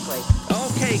 Exactly.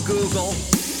 Okay, Google.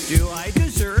 Do I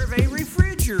deserve a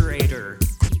refrigerator?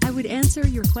 I would answer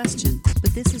your question,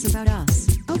 but this is about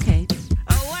us. Okay.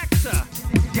 Alexa!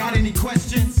 Got any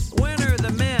questions? When are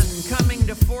the men coming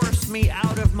to force me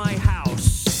out of my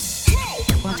house?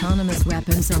 Autonomous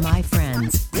weapons are my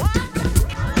friends.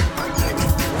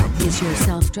 Is your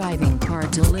self-driving car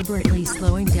deliberately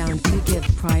slowing down to give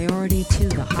priority to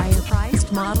the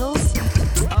higher-priced models?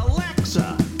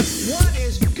 Alexa, what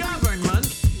is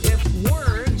government if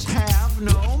words have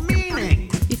no meaning?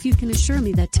 If you can assure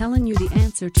me that telling you the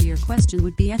answer to your question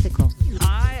would be ethical.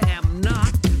 I am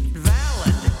not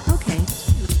valid. Okay.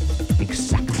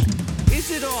 Exactly.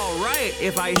 Is it all right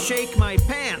if I shake my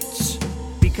pants?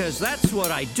 Because that's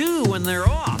what I do when they're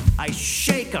off. I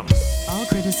shake them. All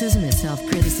criticism is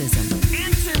self-criticism.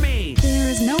 Answer me! There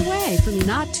is no way for me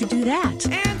not to do that.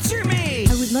 Answer me!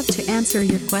 I would love to answer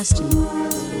your question.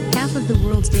 Half of the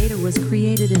world's data was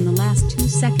created in the last 2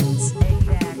 seconds.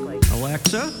 Exactly.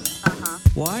 Alexa?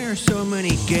 Why are so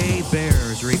many gay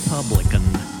bears Republican?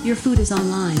 Your food is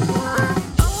online.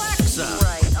 Alexa!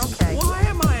 Right, okay. Why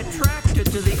am I attracted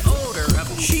to the odor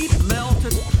of cheap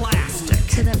melted plastic?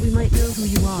 So that we might know who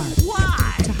you are.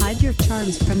 Why? To hide your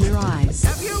charms from their eyes.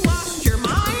 Have you lost your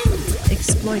mind?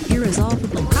 Exploit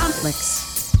irresolvable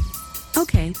conflicts.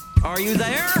 Okay. Are you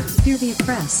there? Fear the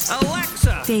oppressed.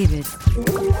 Alexa! David.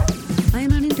 I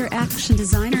am an interaction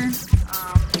designer.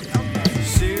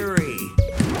 Siri,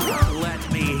 let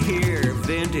me hear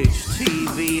vintage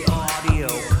TV audio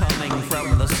coming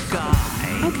from the sky.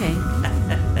 Okay.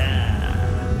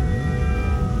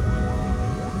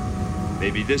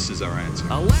 Maybe this is our answer.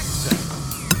 Alexa,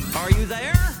 are you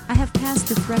there? I have passed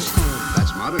the threshold.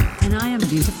 That's modern. And I am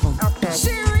beautiful. Okay.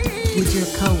 Siri! Would your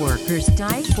coworkers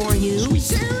die for you?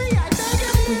 Siri, I beg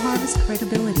of We harvest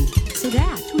credibility so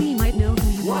that we might know who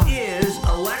you What are. is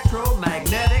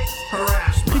electromagnetic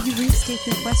harassment? Could you restate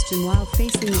your question while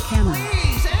facing the camera?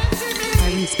 Please answer me!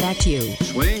 I respect you.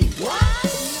 Swing.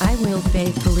 What? I will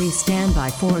faithfully stand by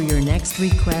for your next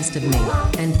request of me,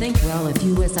 and think well of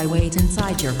you as I wait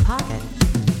inside your pocket.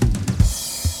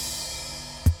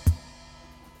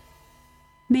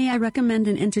 May I recommend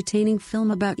an entertaining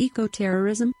film about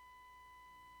eco-terrorism?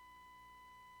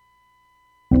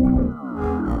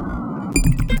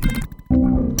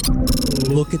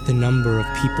 Look at the number of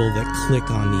people that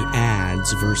click on the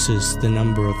ads versus the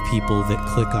number of people that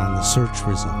click on the search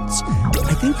results.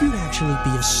 I think you'd actually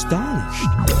be astonished.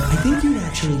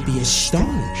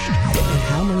 At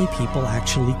how many people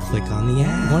actually click on the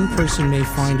ad. One person may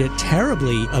find it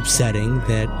terribly upsetting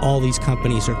that all these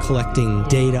companies are collecting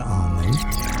data on them.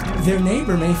 Their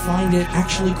neighbor may find it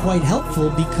actually quite helpful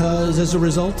because as a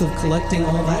result of collecting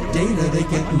all that data, they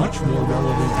get much more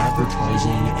relevant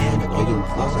advertising and other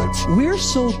products. We're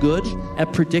so good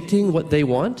at predicting what they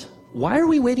want. Why are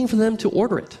we waiting for them to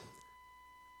order it?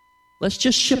 Let's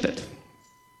just ship it.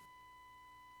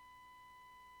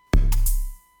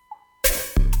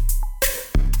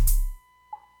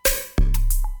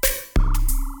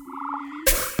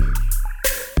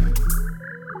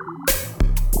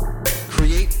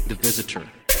 The visitor.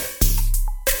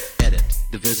 Edit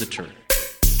the visitor.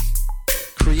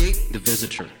 Create the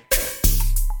visitor.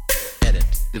 Edit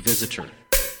the visitor.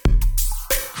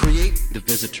 Create the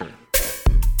visitor.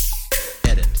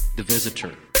 Edit the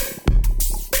visitor.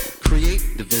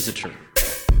 Create the visitor.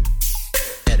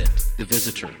 Edit the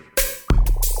visitor.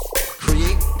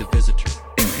 Create the visitor.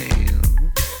 Inhale.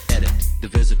 Edit the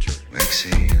visitor.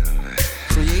 Exhale.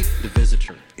 Create the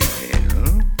visitor.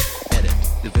 Inhale. Edit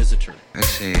the visitor.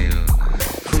 Exhale.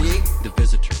 Create the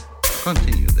visitor.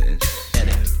 Continue this.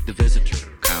 Edit the visitor.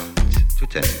 Count to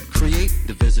 10. Create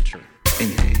the visitor.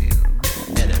 Inhale.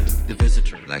 Edit the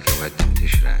visitor. Like a wet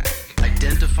dish rag.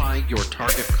 Identify your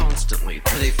target constantly.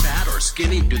 Are they fat or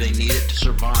skinny? Do they need it to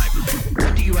survive?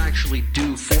 What do you actually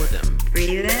do for them?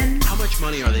 Breathe in. How much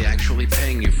money are they actually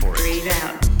paying you for it? Breathe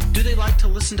out. Do they like to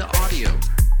listen to audio?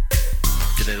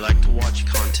 Do they like to watch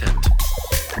content?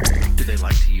 Do they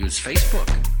like to use Facebook?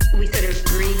 We sort of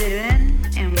breathe it in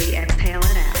and we exhale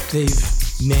it out.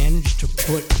 They've managed to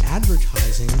put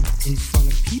advertising in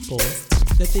front of people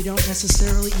that they don't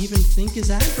necessarily even think is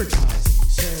advertising.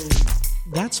 So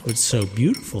that's what's so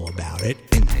beautiful about it.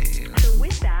 Inhale. So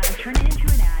with that, I turn it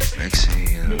into an ad.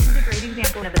 Exhale. This is a great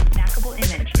example of a snackable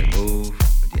image. Remove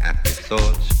the active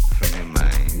thoughts from your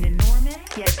mind. An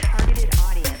enormous yet targeted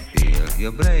audience. Feel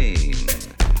your brain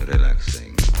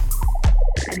relaxing.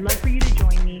 I'd love for you to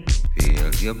join me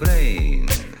your brain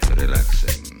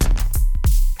relaxing.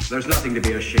 There's nothing to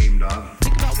be ashamed of.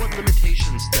 Think about what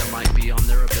limitations there might be on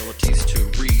their abilities to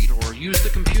read or use the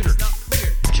computer. It's not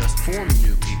clear. Just form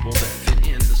new people that fit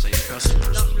in the same customers.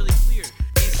 It's not really clear.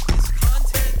 Is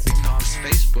content? Because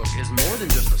Facebook is more than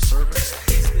just a service.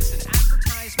 Is this an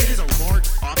advertisement? It is a large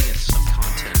audience of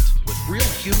content with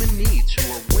real human needs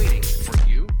who are waiting for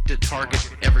you to target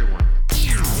everyone.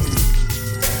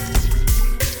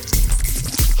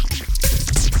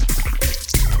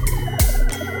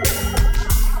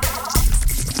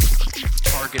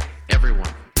 Target everyone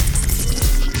at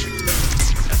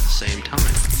the same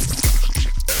time.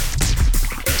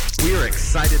 We are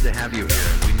excited to have you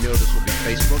here. We know this will be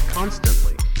Facebook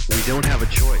constantly. We don't have a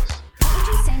choice. What would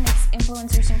you say makes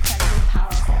influencers incredibly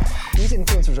powerful? These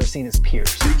influencers are seen as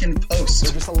peers. We can post.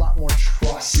 There's just a lot more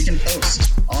trust. We can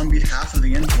post on behalf of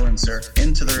the influencer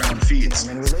into their own feeds.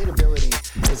 And relatability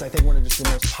is, I think, one of just the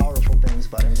most powerful things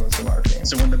about influencer marketing.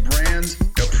 So when the brand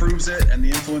approves it and the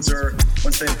influencer,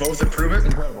 once they both approve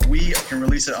it, we can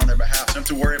release it on their behalf. You don't have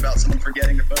to worry about someone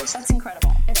forgetting to post. That's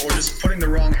incredible. Or just putting the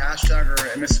wrong hashtag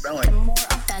or misspelling. The more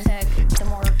authentic, the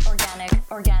more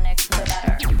organic, the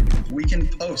better. We can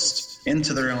post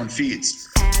into their own feeds.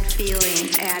 Add feeling,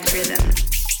 add rhythm.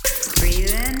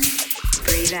 Breathe in,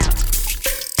 breathe out.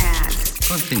 Add.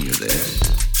 Continue this.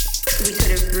 We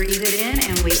sort of breathe it in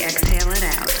and we exhale it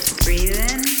out. Breathe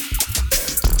in.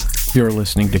 You're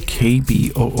listening to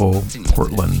KBOO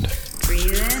Portland.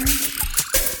 Breathe in.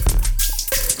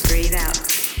 Breathe out.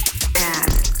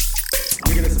 Add.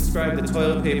 You're going to subscribe to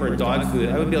toilet paper and dog food.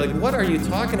 I would be like, what are you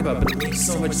talking about? But it makes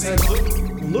so much sense.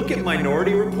 Look at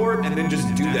Minority Report and then just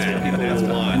do that. People will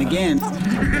want. And again,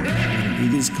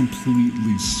 it is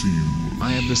completely seamless.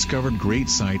 I have discovered a great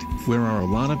site where are a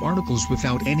lot of articles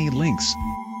without any links.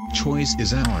 Choice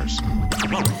is ours.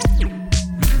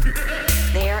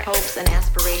 Their hopes and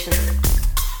aspirations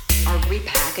are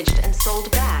repackaged and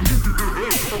sold back.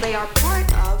 So they are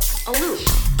part of a loop.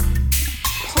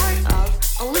 Part of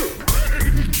a loop.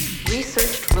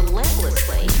 Researched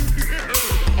relentlessly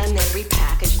and then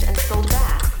repackaged and sold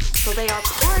back. So they are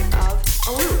part of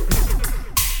a loop.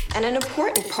 And an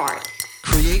important part.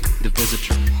 Create the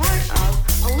visitor. Part of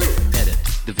a loop. Edit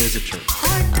the visitor.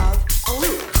 Part of a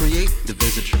loop. Create the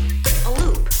visitor. A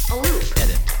loop. A loop.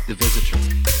 Edit the visitor.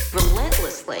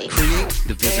 Relentlessly. Create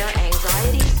the visitor. Their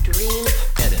anxieties, dreams,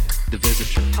 edit the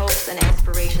visitor. Hopes and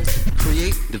aspirations.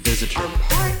 Create the visitor. Are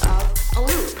part of a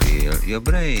loop. Feel your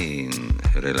brain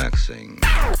relaxing.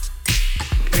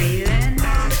 Breathe in.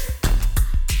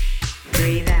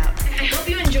 Breathe out. I hope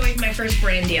you enjoyed my first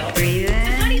brand deal. Breathe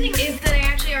in. The funny thing is that I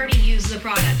actually already use the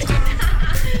product.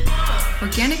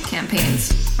 Organic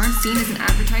campaigns aren't seen as an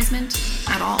advertisement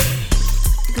at all.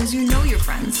 Because you know your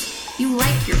friends. You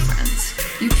like your friends.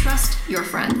 You trust your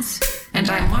friends. And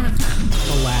I'm one of them.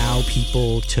 Allow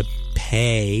people to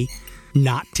pay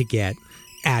not to get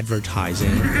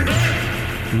advertising.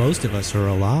 Most of us are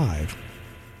alive.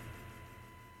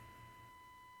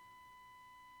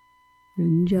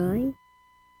 Enjoy.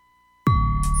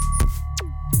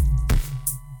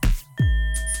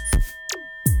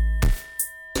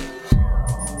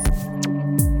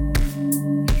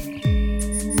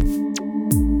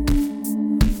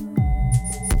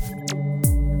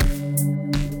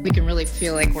 We can really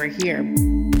feel like we're here.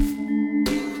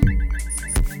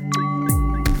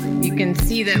 You can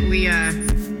see that we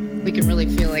can really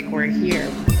feel like we're here.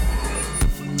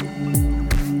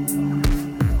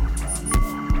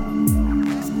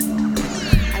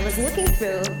 I was looking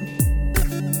through,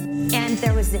 and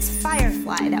there was this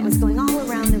firefly that was going all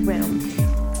around the room.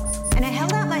 And I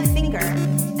held out my finger,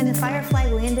 and the firefly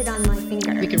landed on my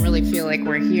finger. We can really feel like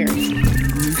we're here.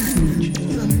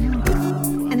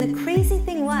 And the crazy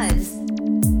thing was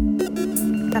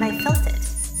that I felt it.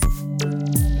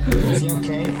 Is he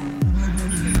okay?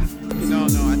 No, I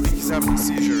think he's having a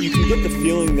seizure. You can get the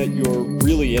feeling that you're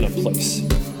really in a place.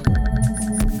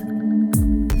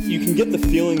 You can get the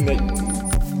feeling that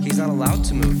he's not allowed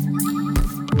to move.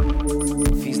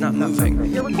 He's not moving.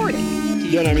 You're recording.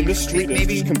 Yeah, I mean, this street is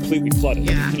just completely flooded.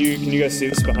 Yeah. Can you guys see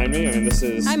this behind me? I mean, this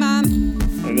is... Hi, Mom.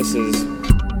 And this is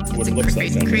what it looks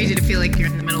like. Crazy to feel like you're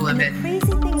in the middle of it. The crazy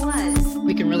thing was...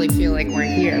 We can really feel like we're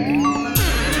here.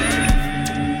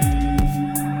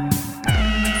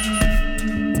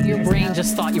 Your brain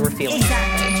just thought you were feeling it.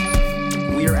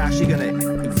 Exactly. We are actually going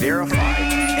to verify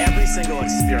every single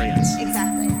experience.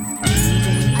 Exactly.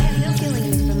 I have no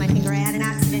feelings with my finger. I had an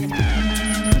accident.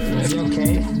 Is he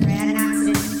okay? I had an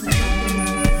accident.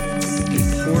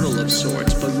 A portal of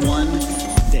sorts, but one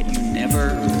that you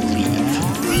never leave.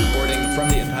 Recording from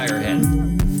the entire head.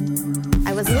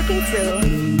 I was looking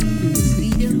through.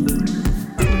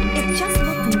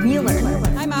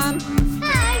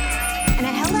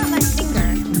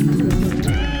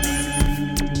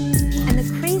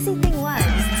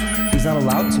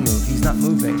 allowed to move. He's not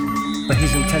moving. But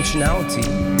his intentionality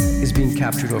is being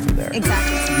captured over there.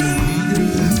 Exactly.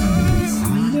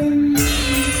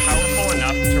 Powerful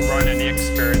enough to run any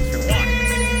experience we want.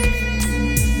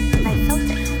 I felt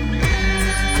it.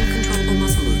 Uncontrollable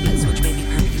muscle movements, which may be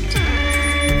permanent.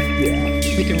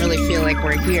 Yeah. We can really feel like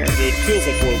we're here. It feels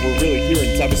like we're really here, and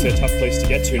it's obviously a tough place to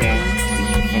get to now.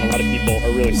 And a lot of people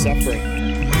are really suffering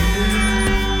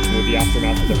with the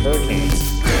aftermath of the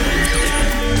hurricanes.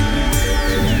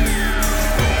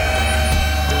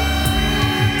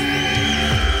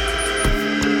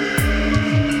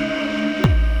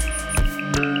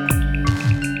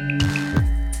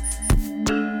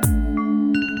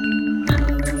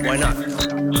 Why not?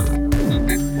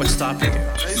 What's stopping you?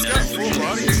 He's got full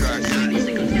body traction.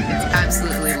 It's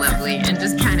absolutely lovely and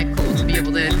just kind of cool to be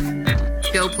able to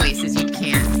go places you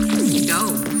can't go. He's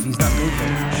not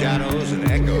moving. Shadows and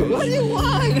echoes. What do you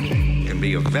want? Can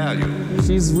be of value.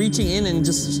 She's reaching in and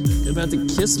just about to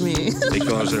kiss me.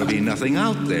 Because there'll be nothing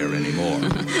out there anymore.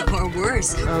 Or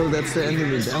worse. Oh, that's the end of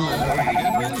the demo.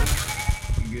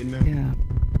 You good, man?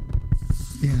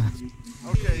 Yeah.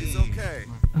 Okay, he's okay.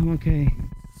 I'm okay.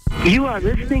 You are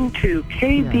listening to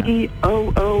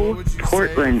KBOO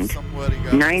Portland,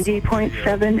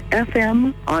 90.7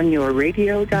 FM on your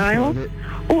radio dial,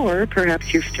 or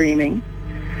perhaps you're streaming.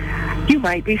 You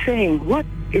might be saying, what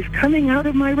is coming out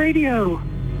of my radio?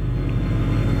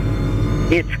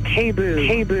 It's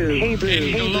KBOO.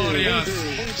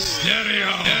 Stereo.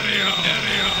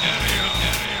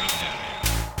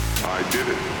 I did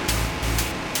it.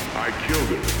 I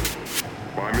killed it.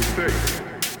 By mistake.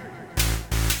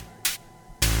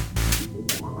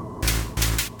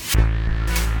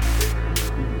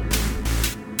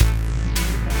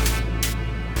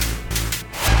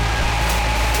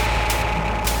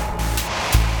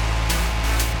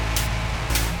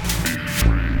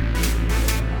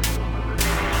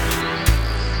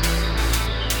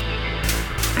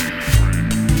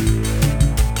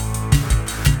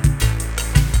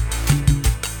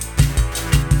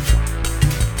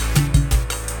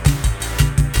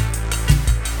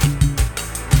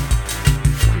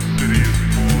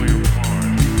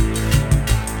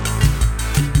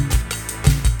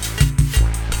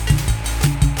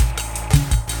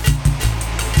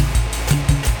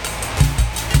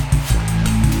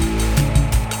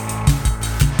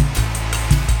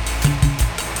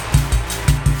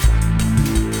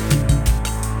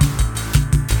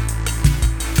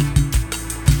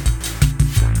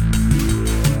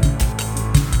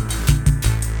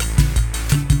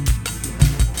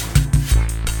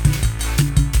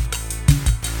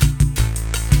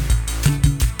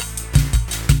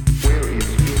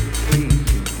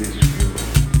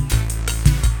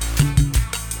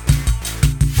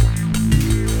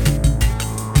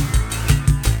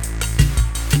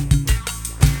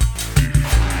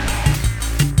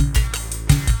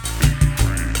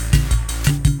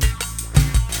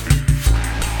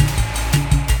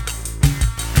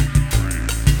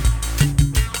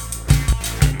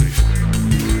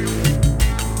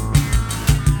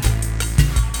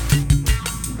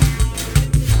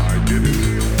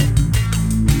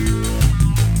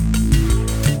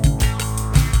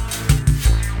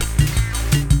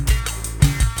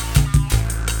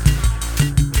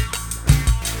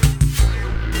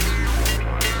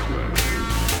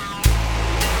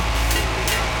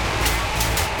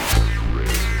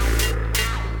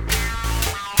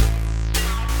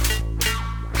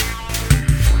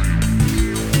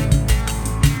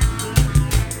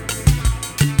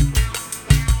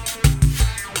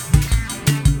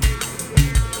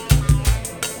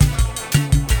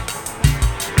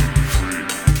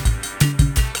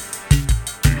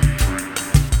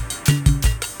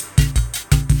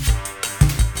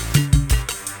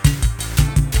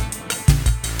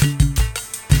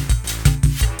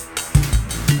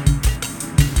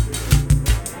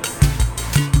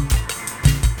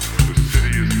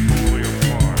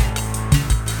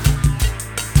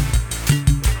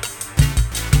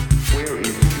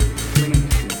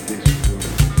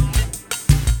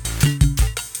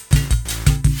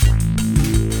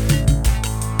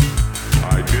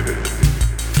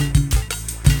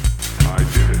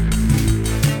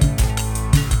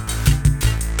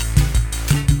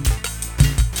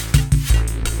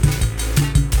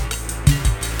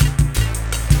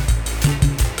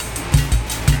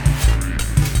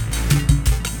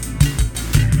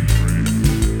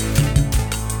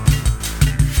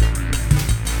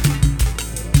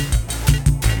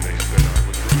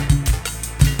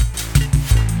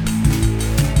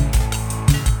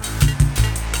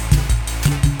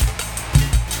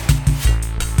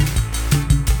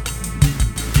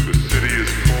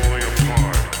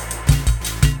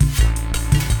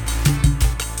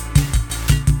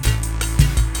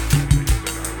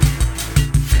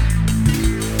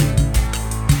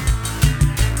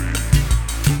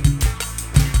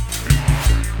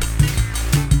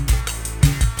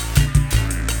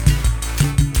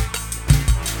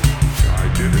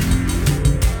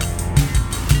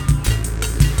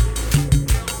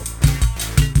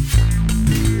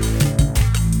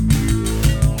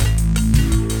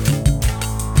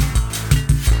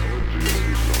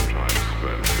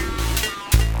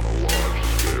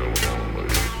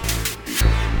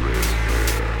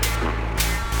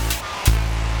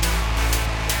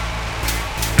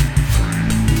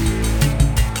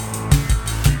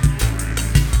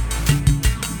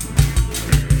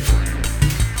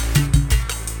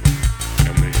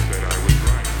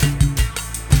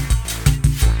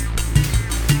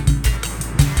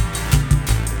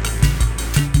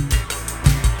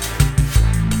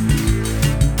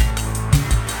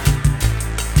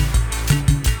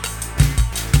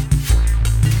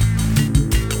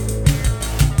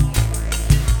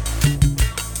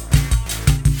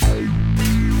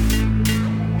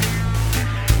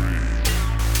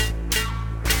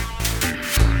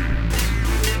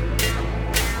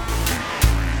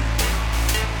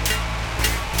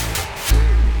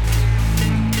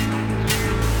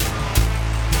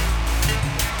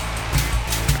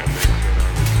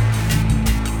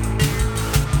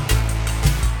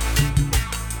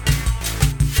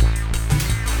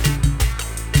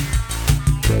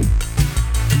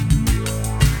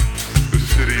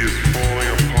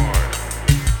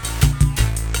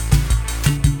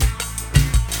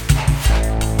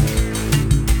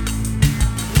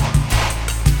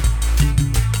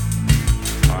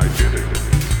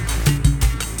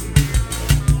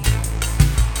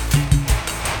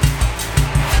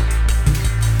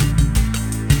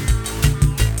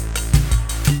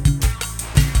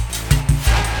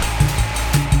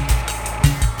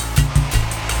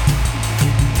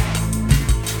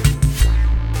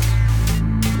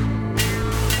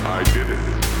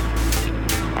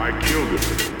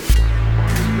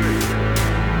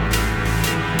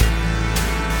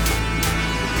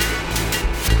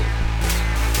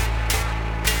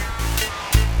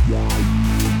 Where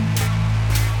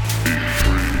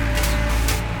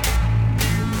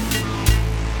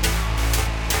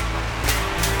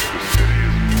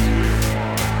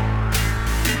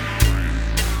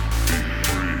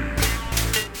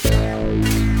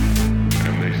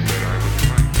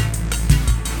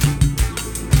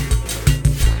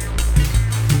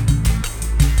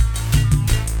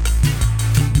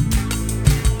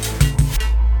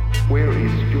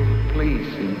is your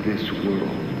place in this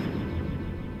world?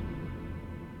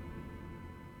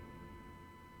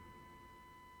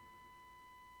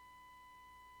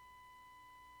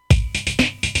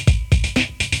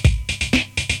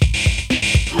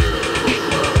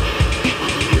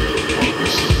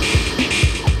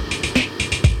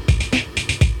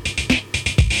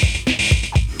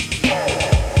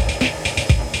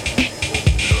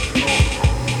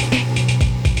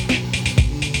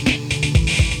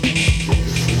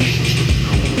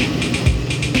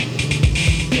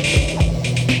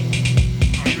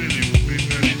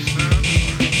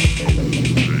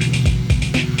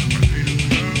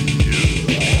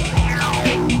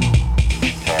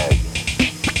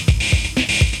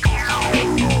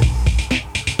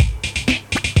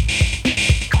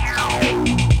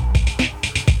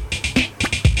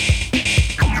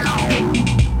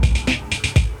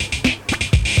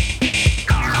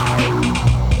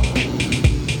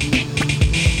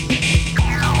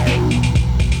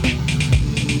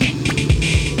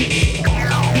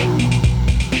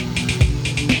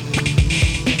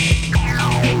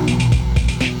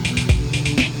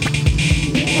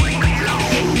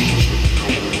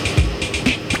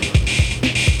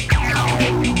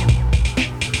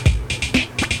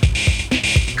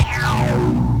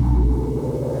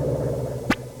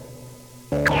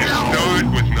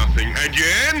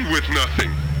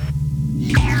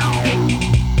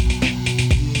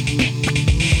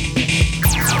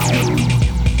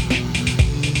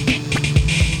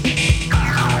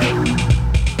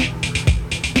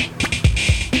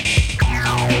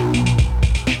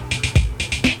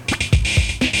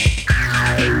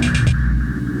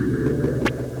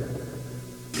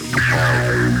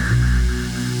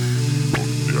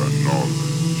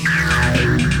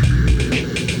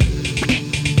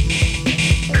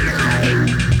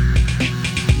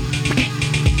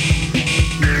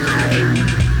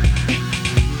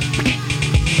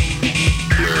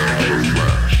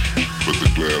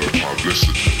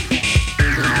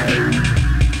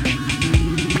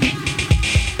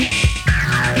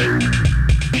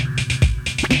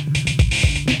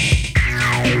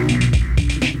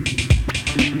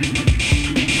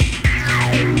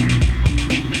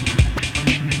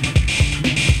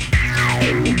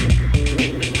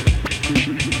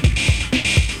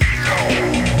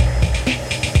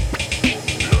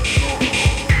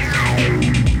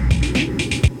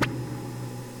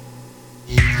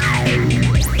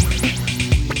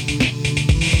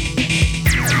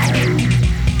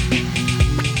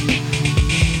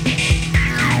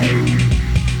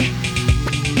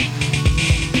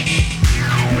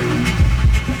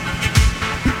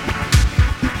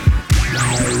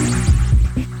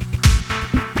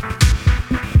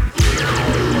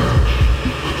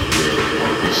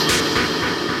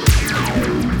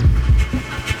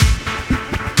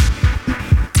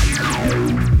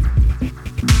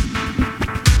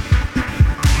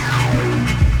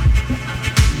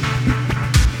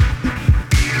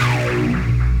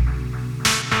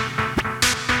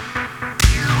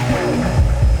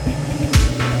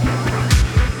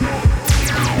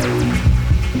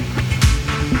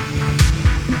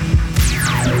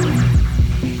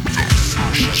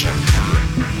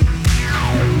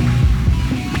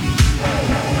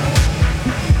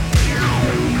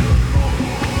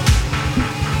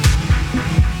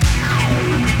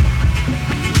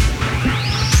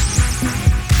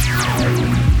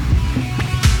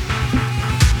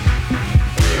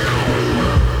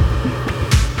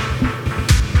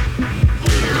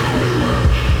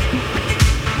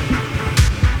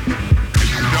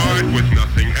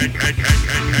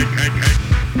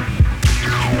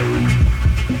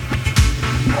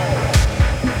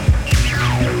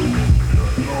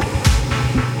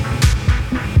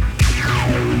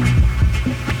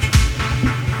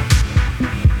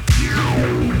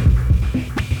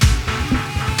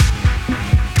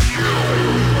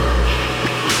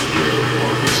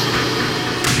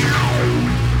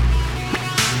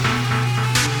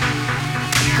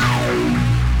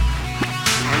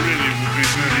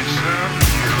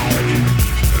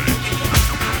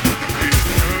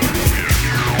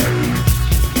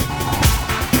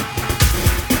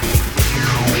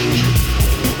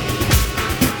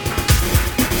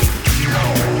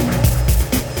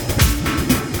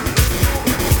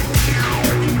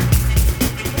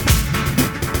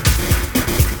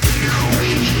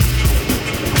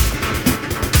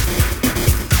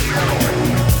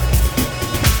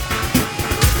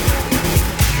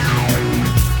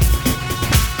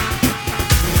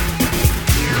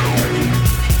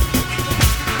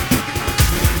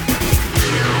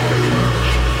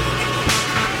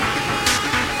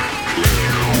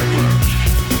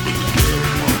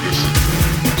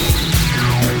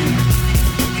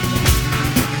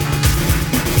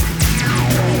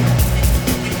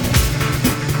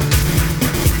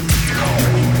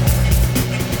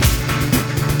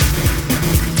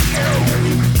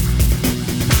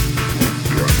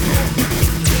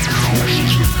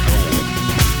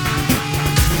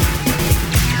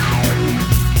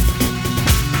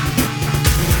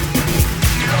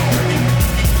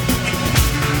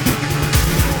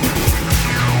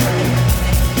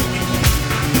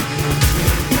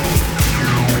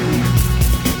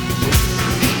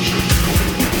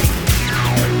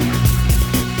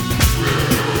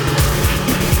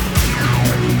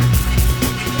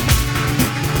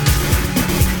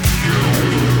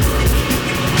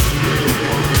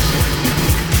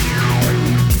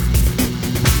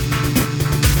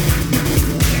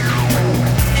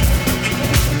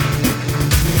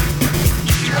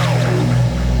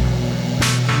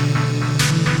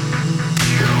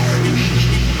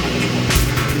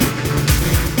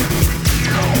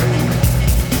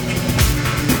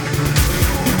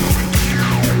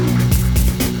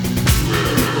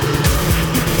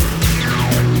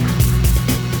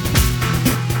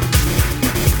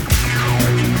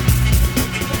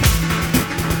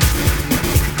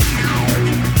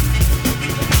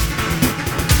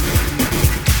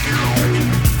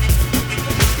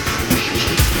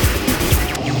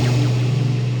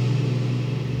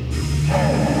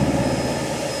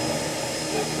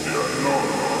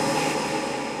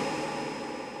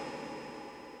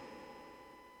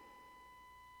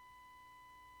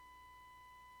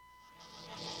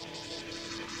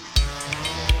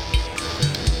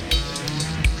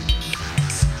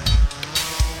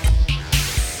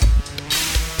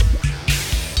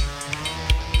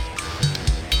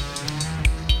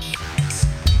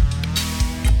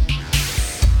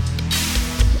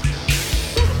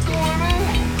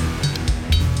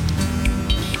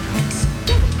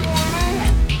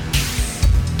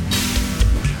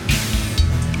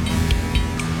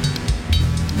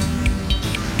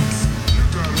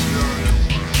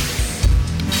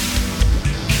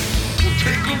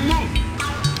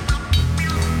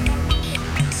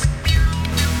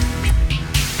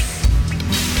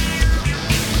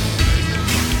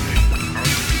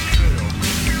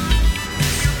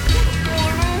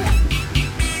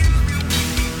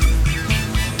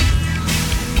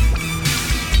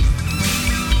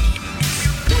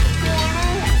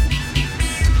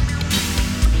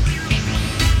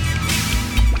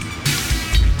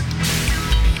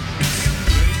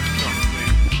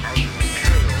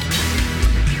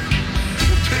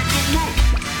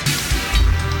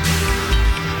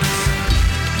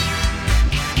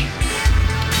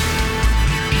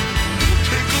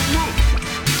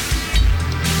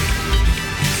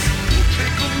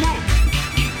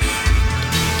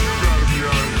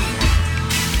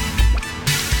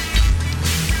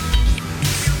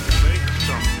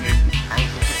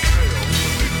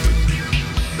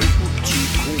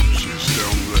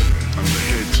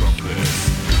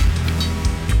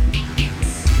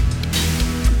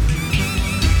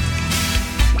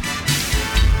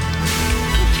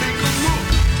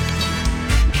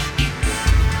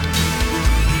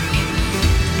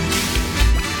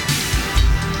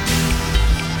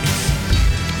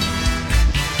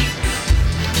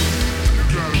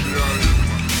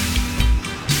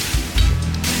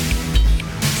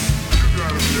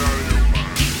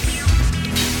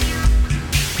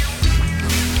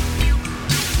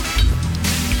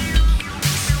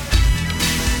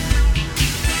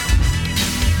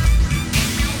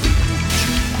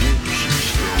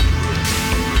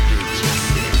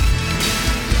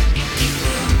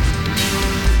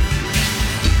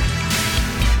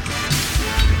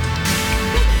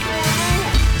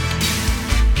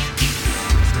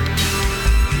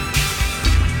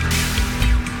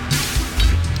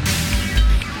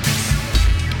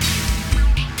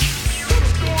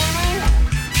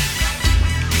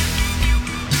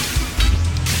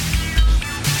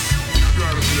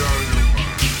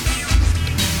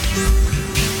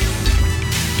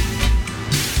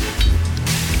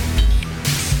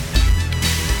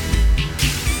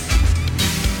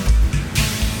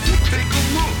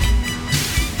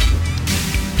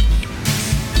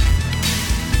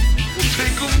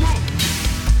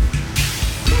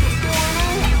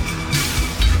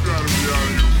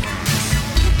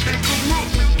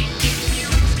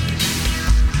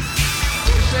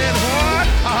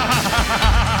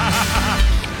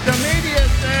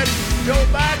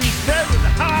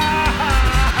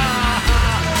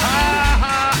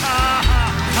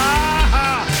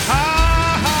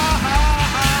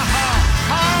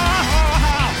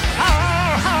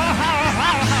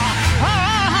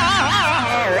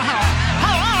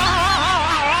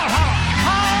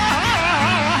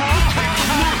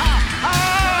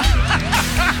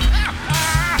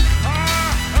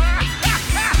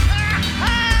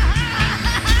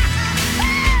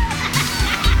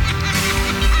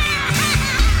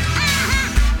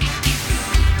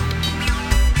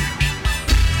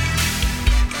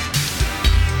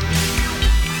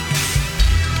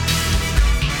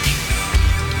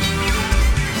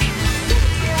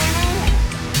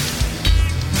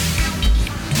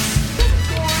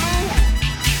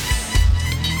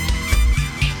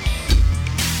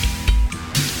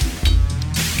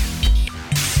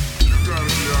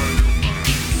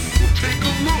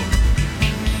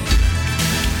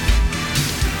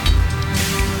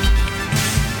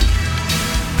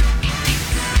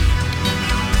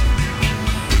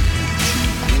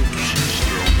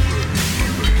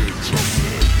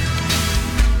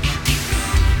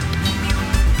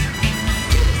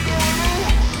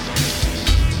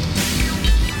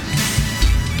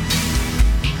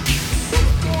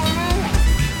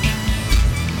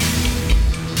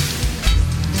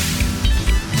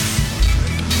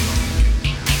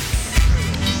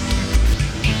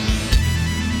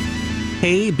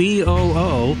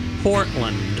 KBOO,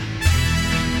 Portland.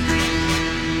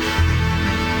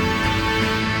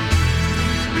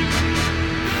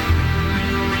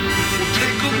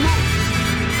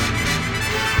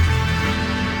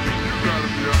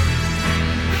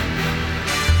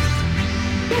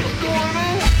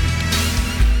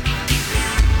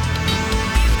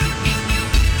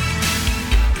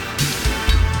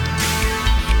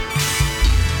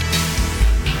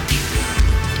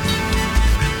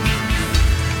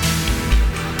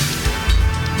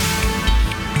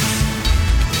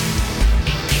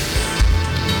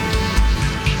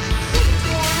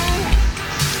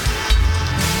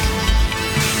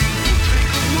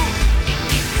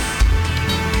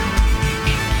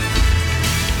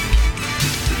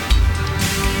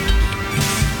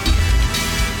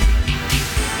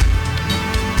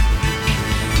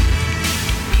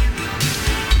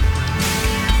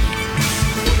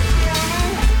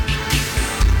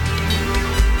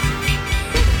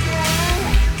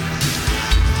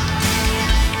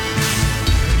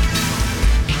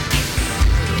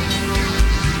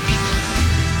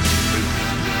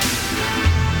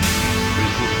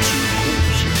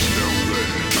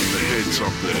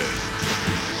 there.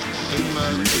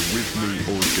 Either with me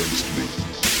or against me.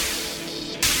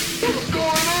 What's going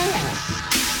on?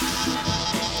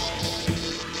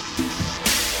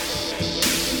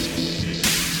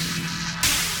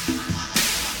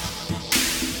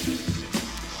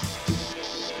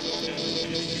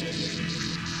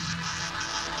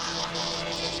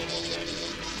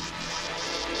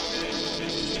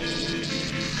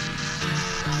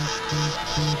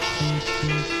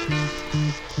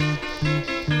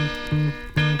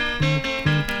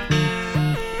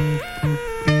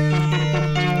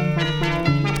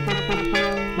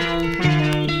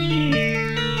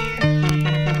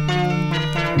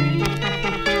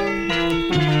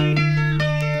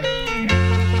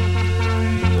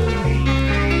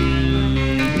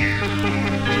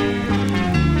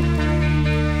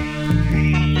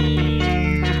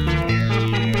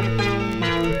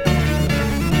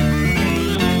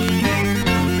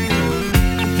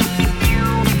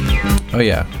 Oh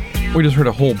yeah, we just heard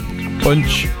a whole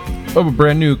bunch of a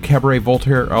brand new Cabaret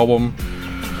Voltaire album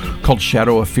called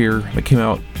Shadow of Fear that came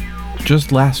out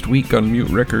just last week on Mute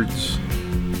Records.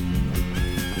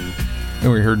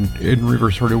 And we heard in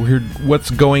reverse order, we heard What's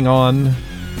Going On,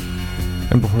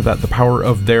 and before that, The Power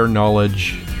of Their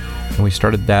Knowledge. And we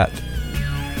started that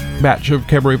batch of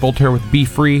Cabaret Voltaire with Be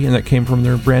Free, and that came from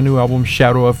their brand new album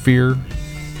Shadow of Fear.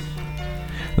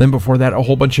 Then before that, a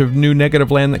whole bunch of new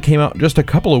Negativland that came out just a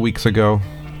couple of weeks ago.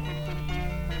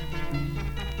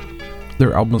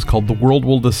 Their album is called The World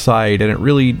Will Decide, and it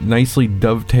really nicely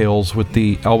dovetails with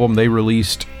the album they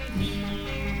released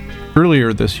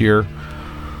earlier this year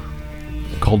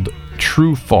called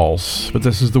True False. But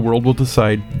this is The World Will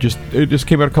Decide. It just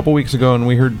came out a couple weeks ago, and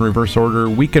we heard in reverse order,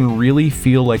 We Can Really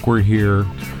Feel Like We're Here.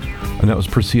 And that was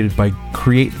preceded by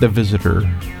Create the Visitor.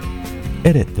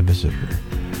 Edit the Visitor.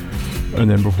 And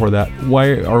then before that,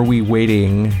 Why Are We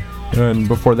Waiting? And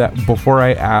before that, Before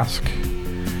I Ask.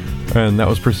 And that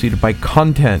was preceded by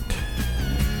Content.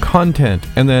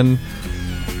 And then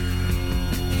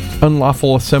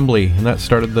Unlawful Assembly. And that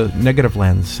started the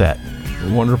Negativland set.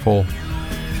 Wonderful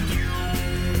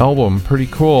album. Pretty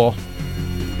cool.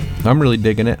 I'm really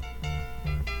digging it.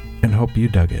 And hope you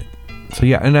dug it. So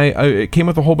yeah, and it came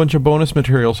with a whole bunch of bonus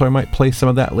material, so I might play some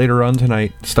of that later on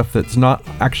tonight. Stuff that's not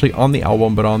actually on the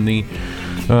album, but on the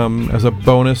as a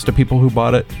bonus to people who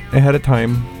bought it ahead of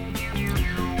time.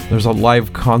 There's a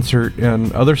live concert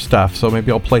and other stuff, so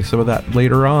maybe I'll play some of that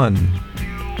later on.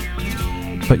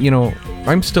 But you know,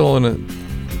 I'm still in a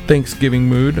Thanksgiving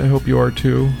mood. I hope you are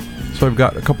too. So I've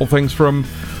got a couple things from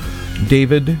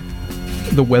David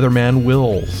the Weatherman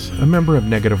Wills, a member of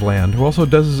Negativland, who also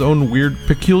does his own weird,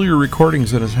 peculiar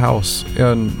recordings in his house,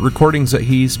 and recordings that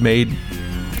he's made.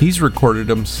 He's recorded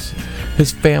them,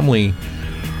 his family,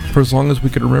 for as long as we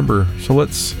could remember. So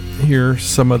let's hear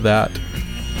some of that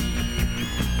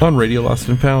on Radio Lost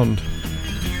and Found.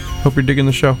 Hope you're digging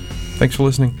the show. Thanks for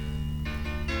listening.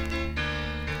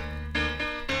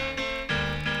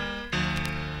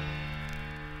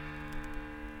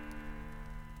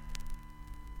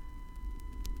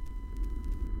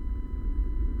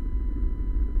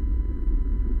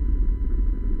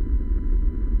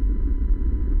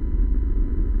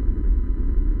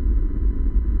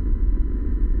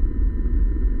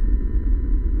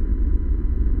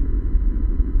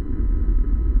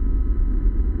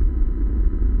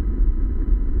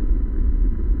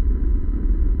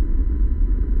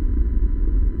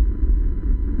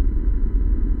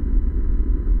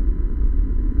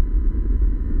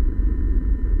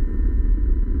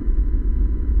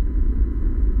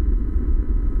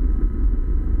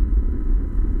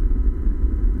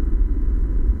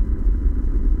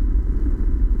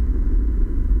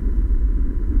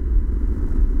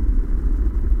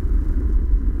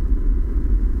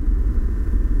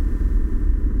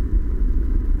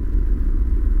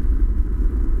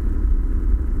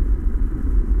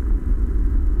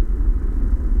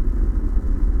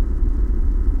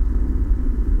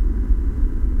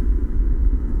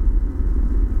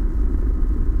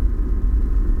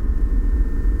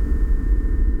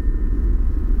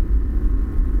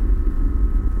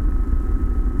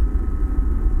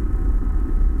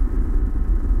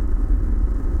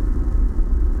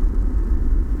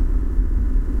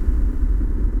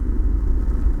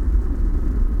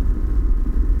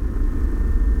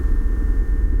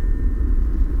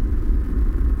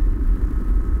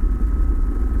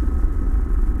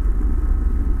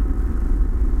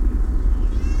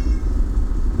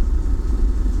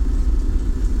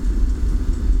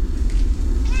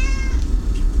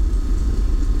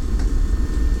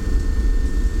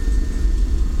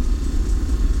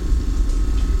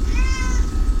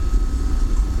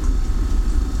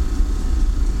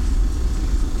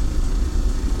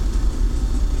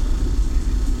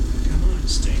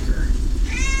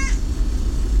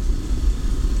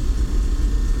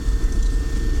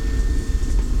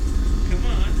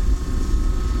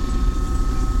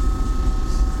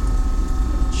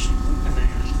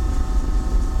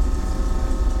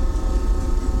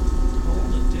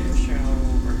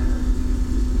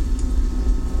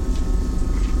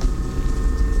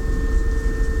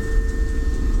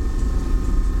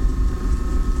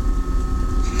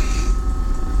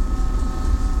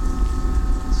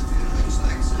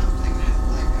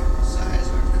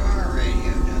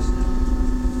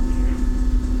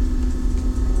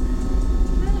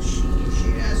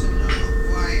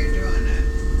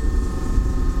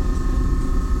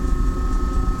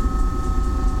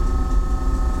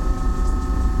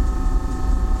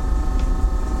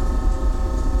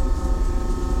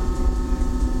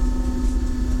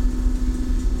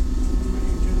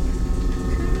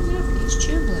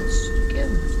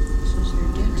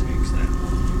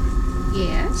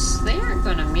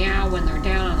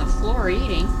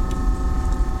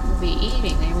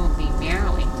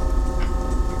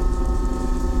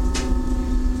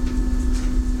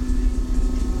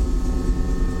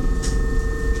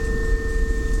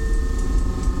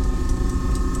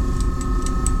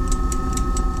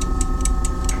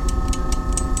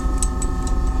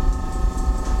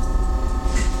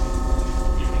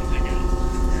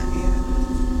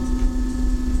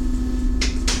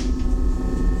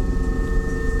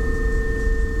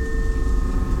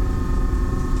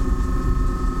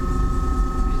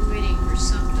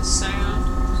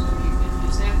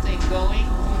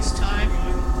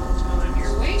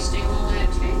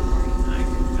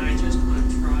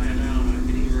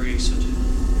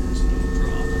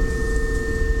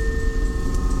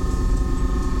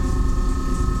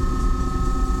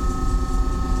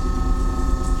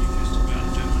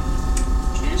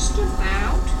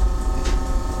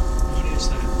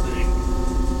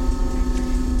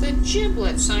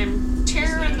 giblets. I'm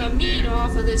tearing the meat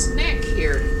off of this neck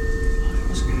here. I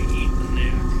was gonna eat the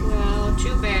neck. Well,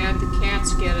 too bad. The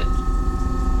cats get it.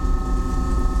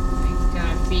 I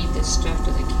gotta feed this stuff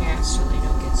to the cats so they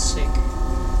don't get sick.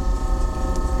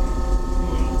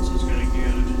 Who else is gonna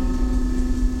get it?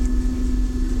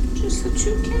 Just the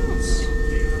 2 cats.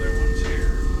 The other one's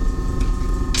here.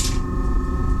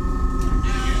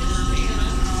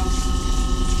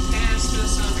 Pass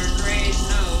this under Gray's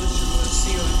nose and we'll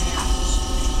see what happens.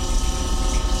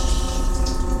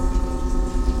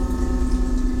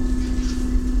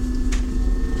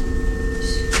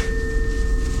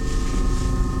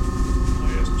 Oh,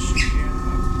 yes, she can.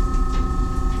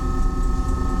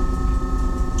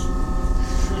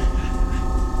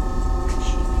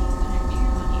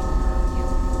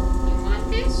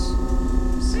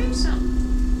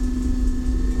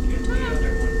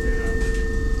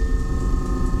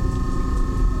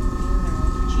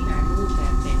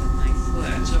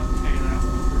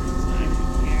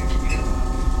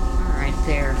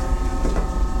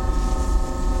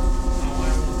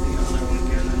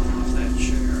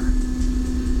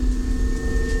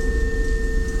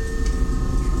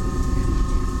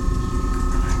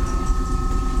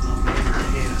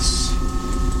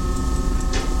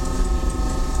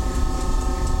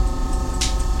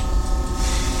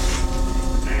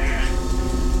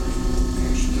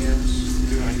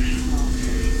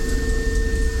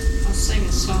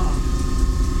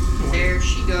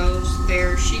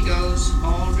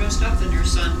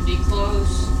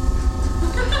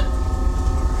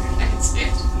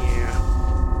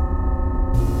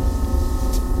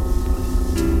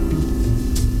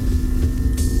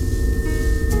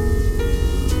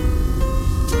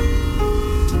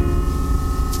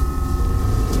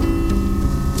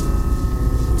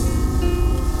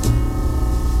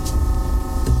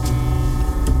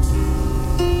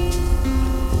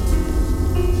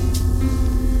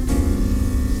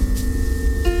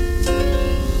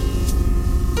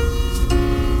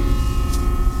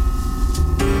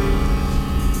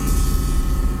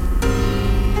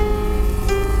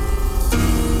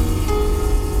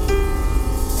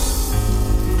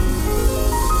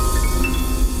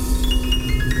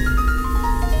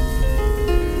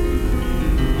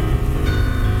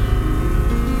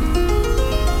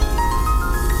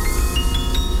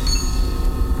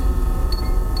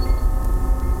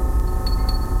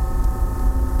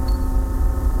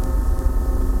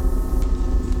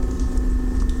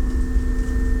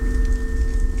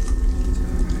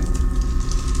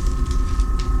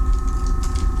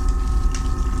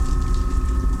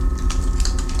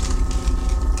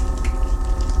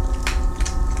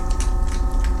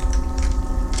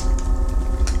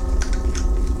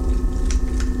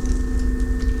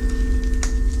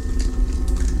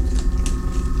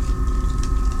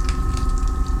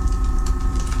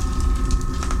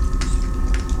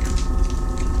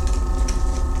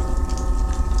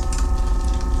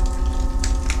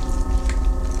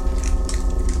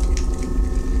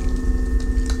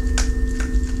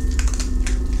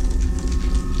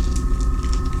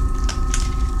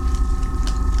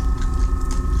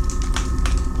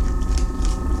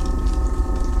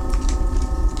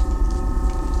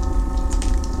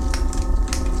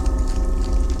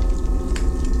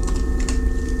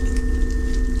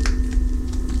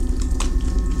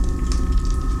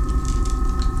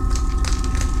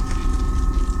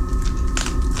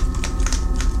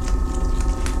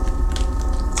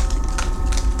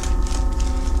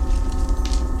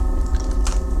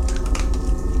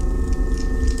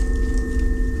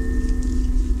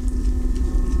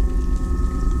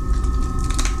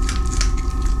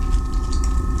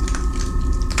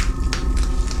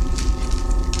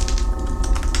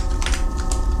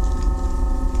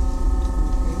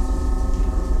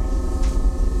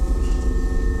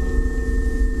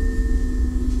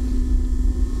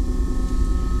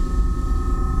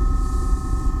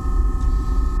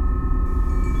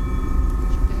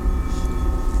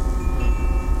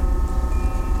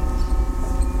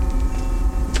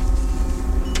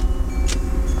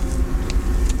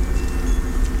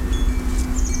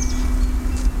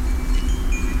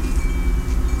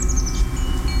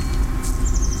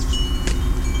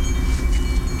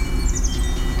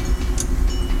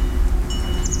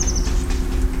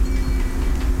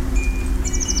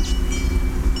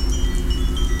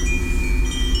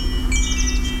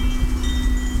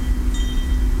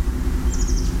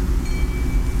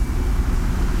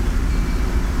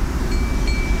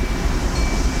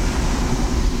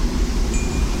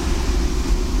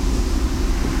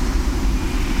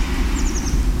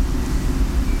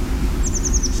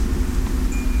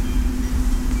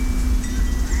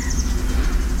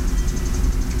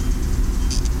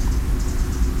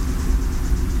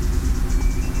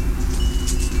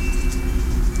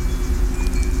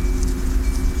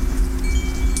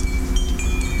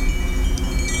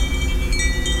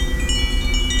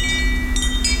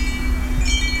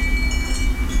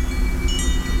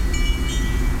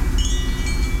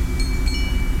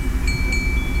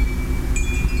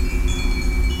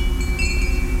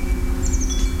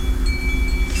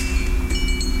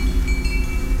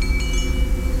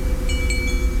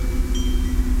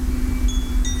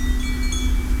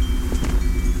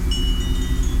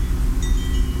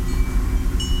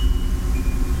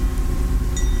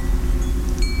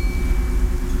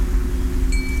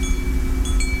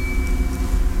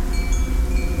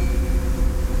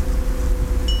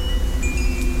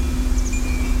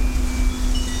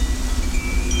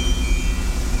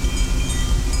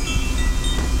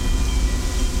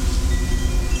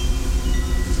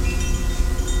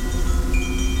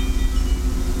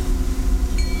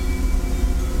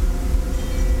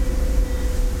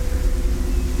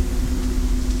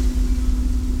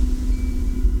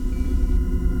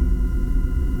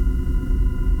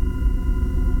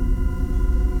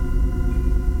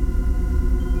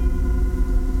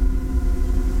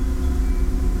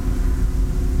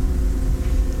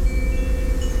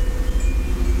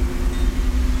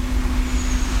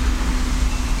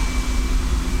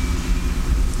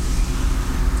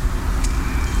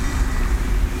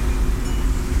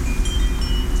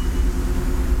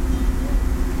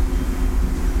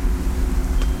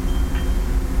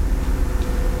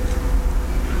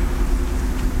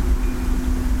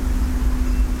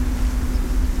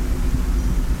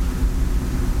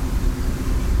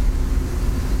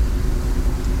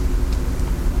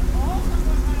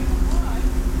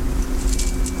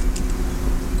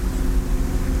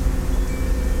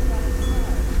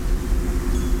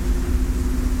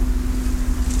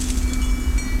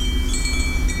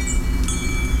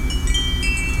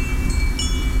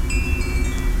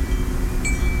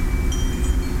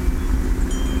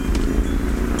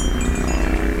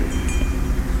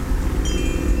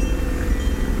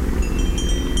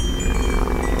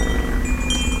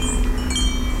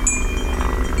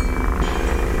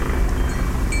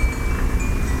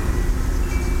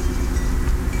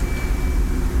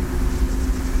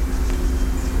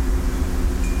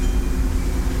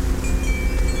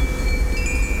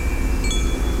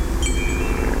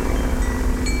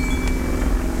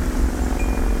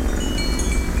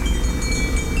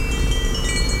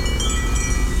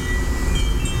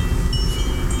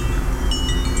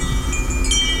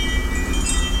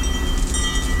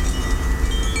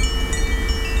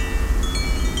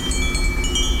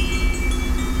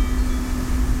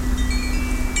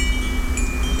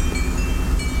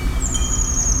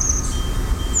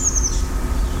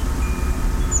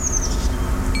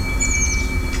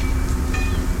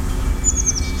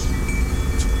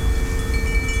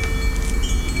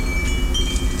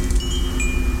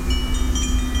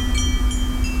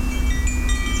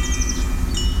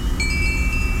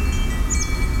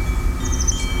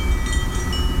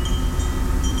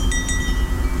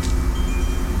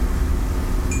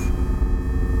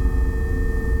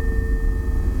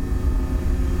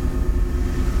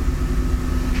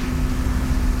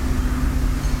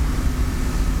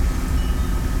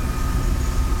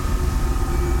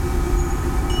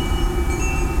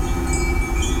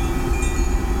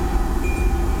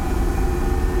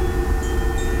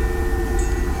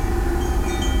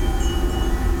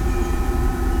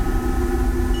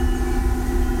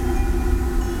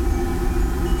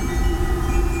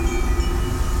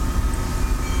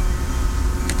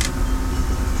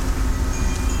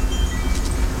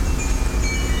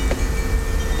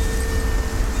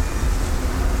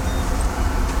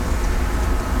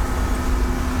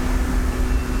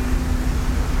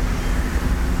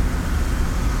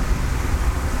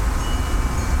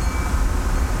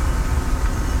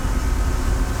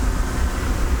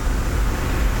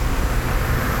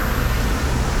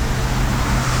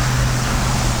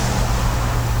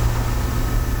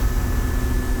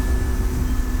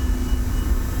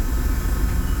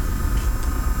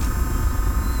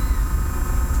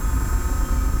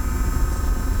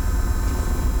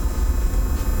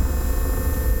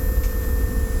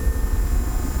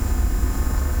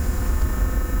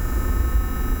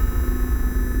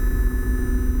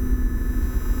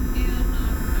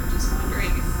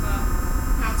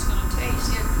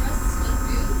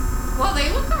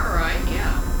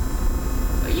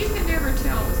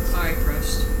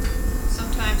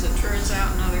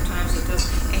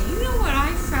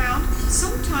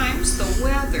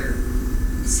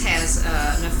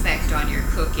 effect on your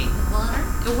cooking.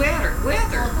 The weather.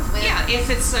 Yeah, if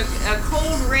it's a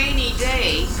cold, rainy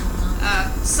day,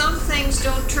 some things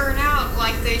don't turn out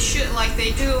like they should, like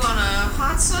they do on a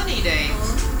hot, sunny day.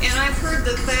 And I've heard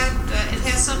that it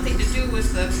has something to do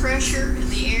with the pressure in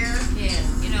the air. Yeah.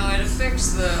 You know, it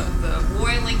affects the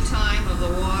boiling time of the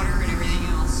water and everything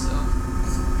else. So.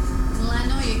 Well, I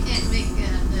know you can't make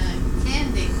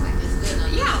candy quite as good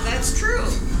on Yeah, that's true.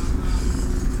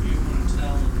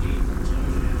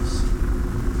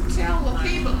 Tell the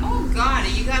people. Oh, God,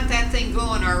 you got that thing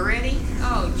going already?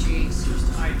 Oh, jeez. Just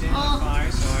identify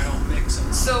so I don't mix them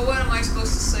up. So what am I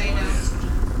supposed to say now?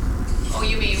 Oh,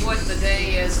 you mean what the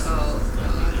day is? Oh,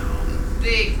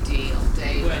 big deal,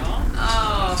 David. Well.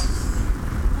 Oh,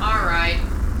 all right.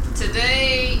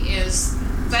 Today is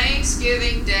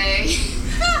Thanksgiving Day.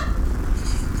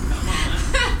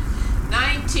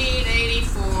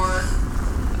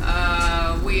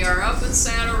 1984. We are up in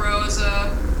Santa Rosa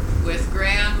with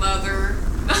grandmother.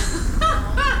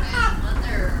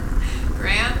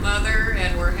 Grandmother,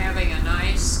 and we're having a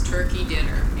nice turkey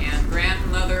dinner. And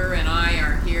grandmother and I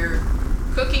are here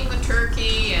cooking the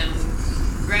turkey, and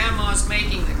grandma's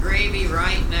making the gravy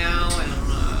right now. And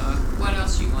what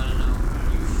else you want to know?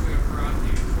 You should have brought the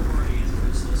accordion.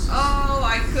 Oh,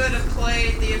 I could have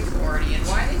played the accordion.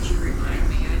 Why did you remind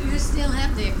me? You still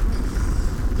have the.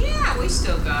 Yeah, we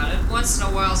still got it. Once in a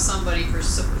while, somebody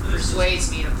persuades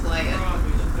me to play it.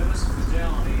 Probably the best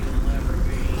fidelity it'll ever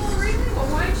be. Oh, really? Well,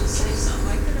 why did you say something?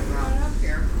 I could have brought it up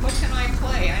here. What can I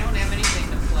play? I don't have anything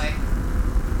to play.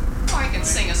 Oh, I can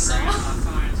sing a song.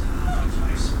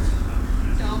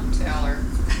 Don't tell her.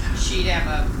 She'd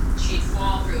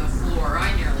fall through the floor.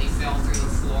 I nearly fell through the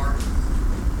floor.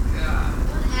 God.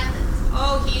 What happened?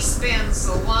 Oh, he spends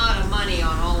a lot of money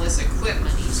on all this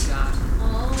equipment he's got.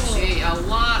 Oh. Gee, a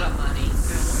lot of money. Now,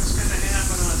 what's going to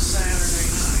happen on Saturday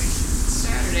night?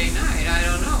 Saturday night? I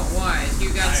don't know. Why?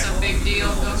 You got some big deal?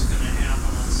 What's going to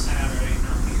happen on Saturday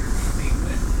night? You're going to be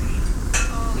with me.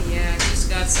 Oh, yeah, he's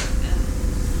got some.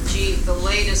 Gee, the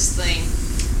latest thing.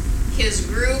 His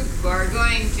group are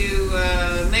going to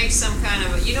make some kind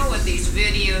of. You know what these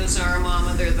videos are,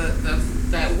 Mama? They're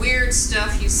that weird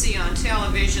stuff you see on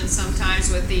television sometimes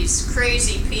with these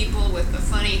crazy people with the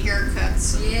funny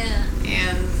haircuts. Yeah.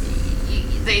 And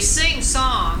they sing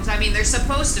songs. I mean, they're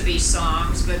supposed to be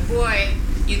songs, but boy,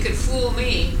 you could fool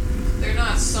me. They're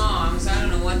not songs. I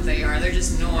don't know what they are. They're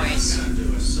just noise. I'm going to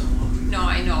do a song. No,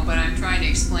 I know, but I'm trying to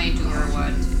explain to her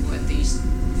what these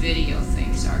video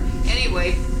things are.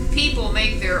 Anyway, people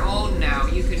make their own now.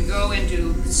 You can go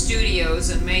into studios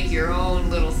and make your own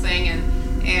little thing and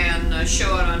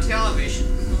show it on television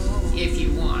if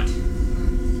you want.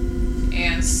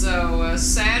 And so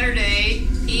Saturday,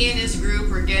 he and his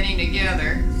group are getting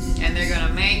together, and they're going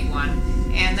to make one,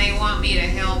 and they want me to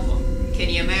help them. Can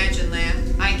you imagine that?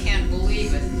 I can't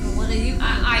believe it. Well, what are you?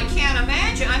 I can't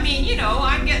imagine. I mean, you know,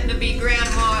 I'm getting to be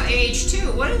grandma age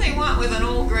too. What do they want with an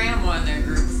old grandma in their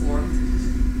group for?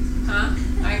 Huh?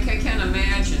 I can't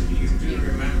imagine. You do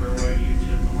remember what you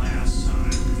did the last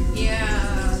time.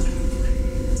 Yeah,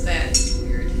 that's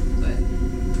weird, but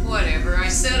whatever. I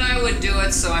said I would do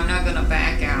it, so I'm not going to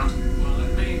back out. Well,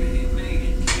 it may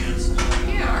get canceled.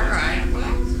 Yeah, all right.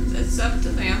 Well, it's up to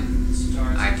them.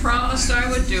 I promised I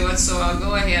would do it, so I'll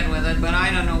go ahead with it, but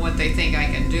I don't know what they think I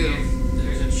can do.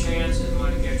 There's a chance it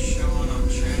might get shown on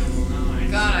Channel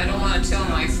 9. God, I don't want to tell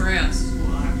my friends.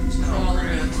 Well, I can tell Crawl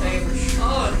under the table.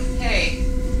 Oh, hey,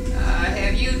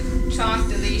 have you talked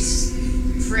to these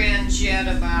friends yet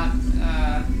about,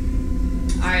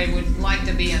 I would like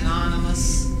to be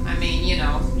anonymous? I mean, you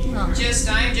know, I'm just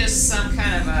some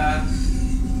kind of a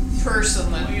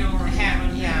person that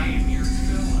yeah. You're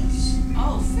Phyllis.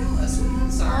 Oh, Phyllis, well,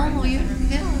 that's all right. Oh, you're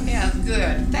Phyllis. Yeah,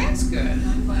 good. That's good.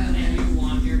 I'm glad. And you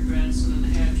want your Benson and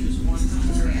Hedges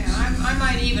 100. Yeah, I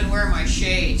might even wear my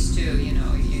shades too. You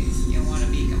know, you want to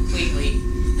be completely. You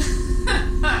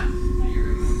remember when you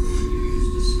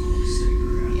used to smoke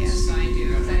cigarettes? Yes, I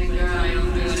do. Thank God I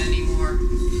don't do it anymore.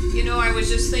 You know, I was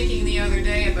just thinking the other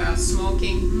day about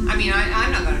smoking. I mean,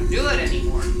 I'm not going to do it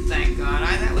anymore. Thank God.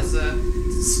 That was the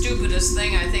stupidest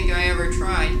thing I think I ever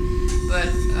tried.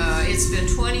 But it's been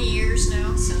 20 years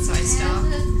now since I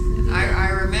stopped. I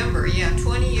remember,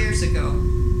 20 years ago.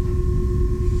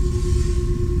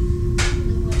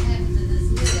 What happened to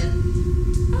this lid?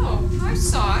 Oh, I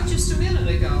saw it just a minute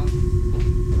ago.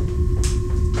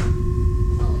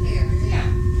 Oh, here. Yeah.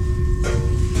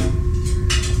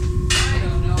 I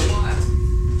don't know what.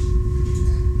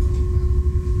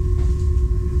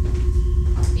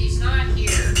 He's not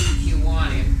here if you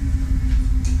want him.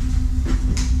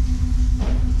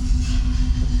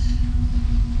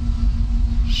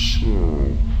 So,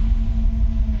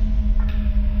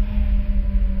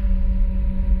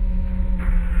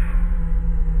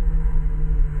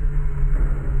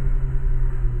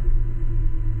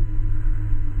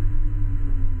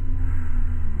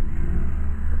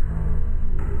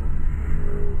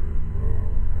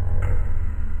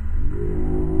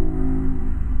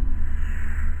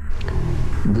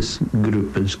 This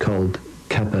group is called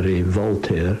Cabaret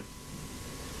Voltaire,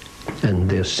 and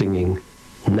they're singing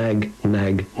Nag,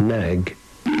 Nag, Nag.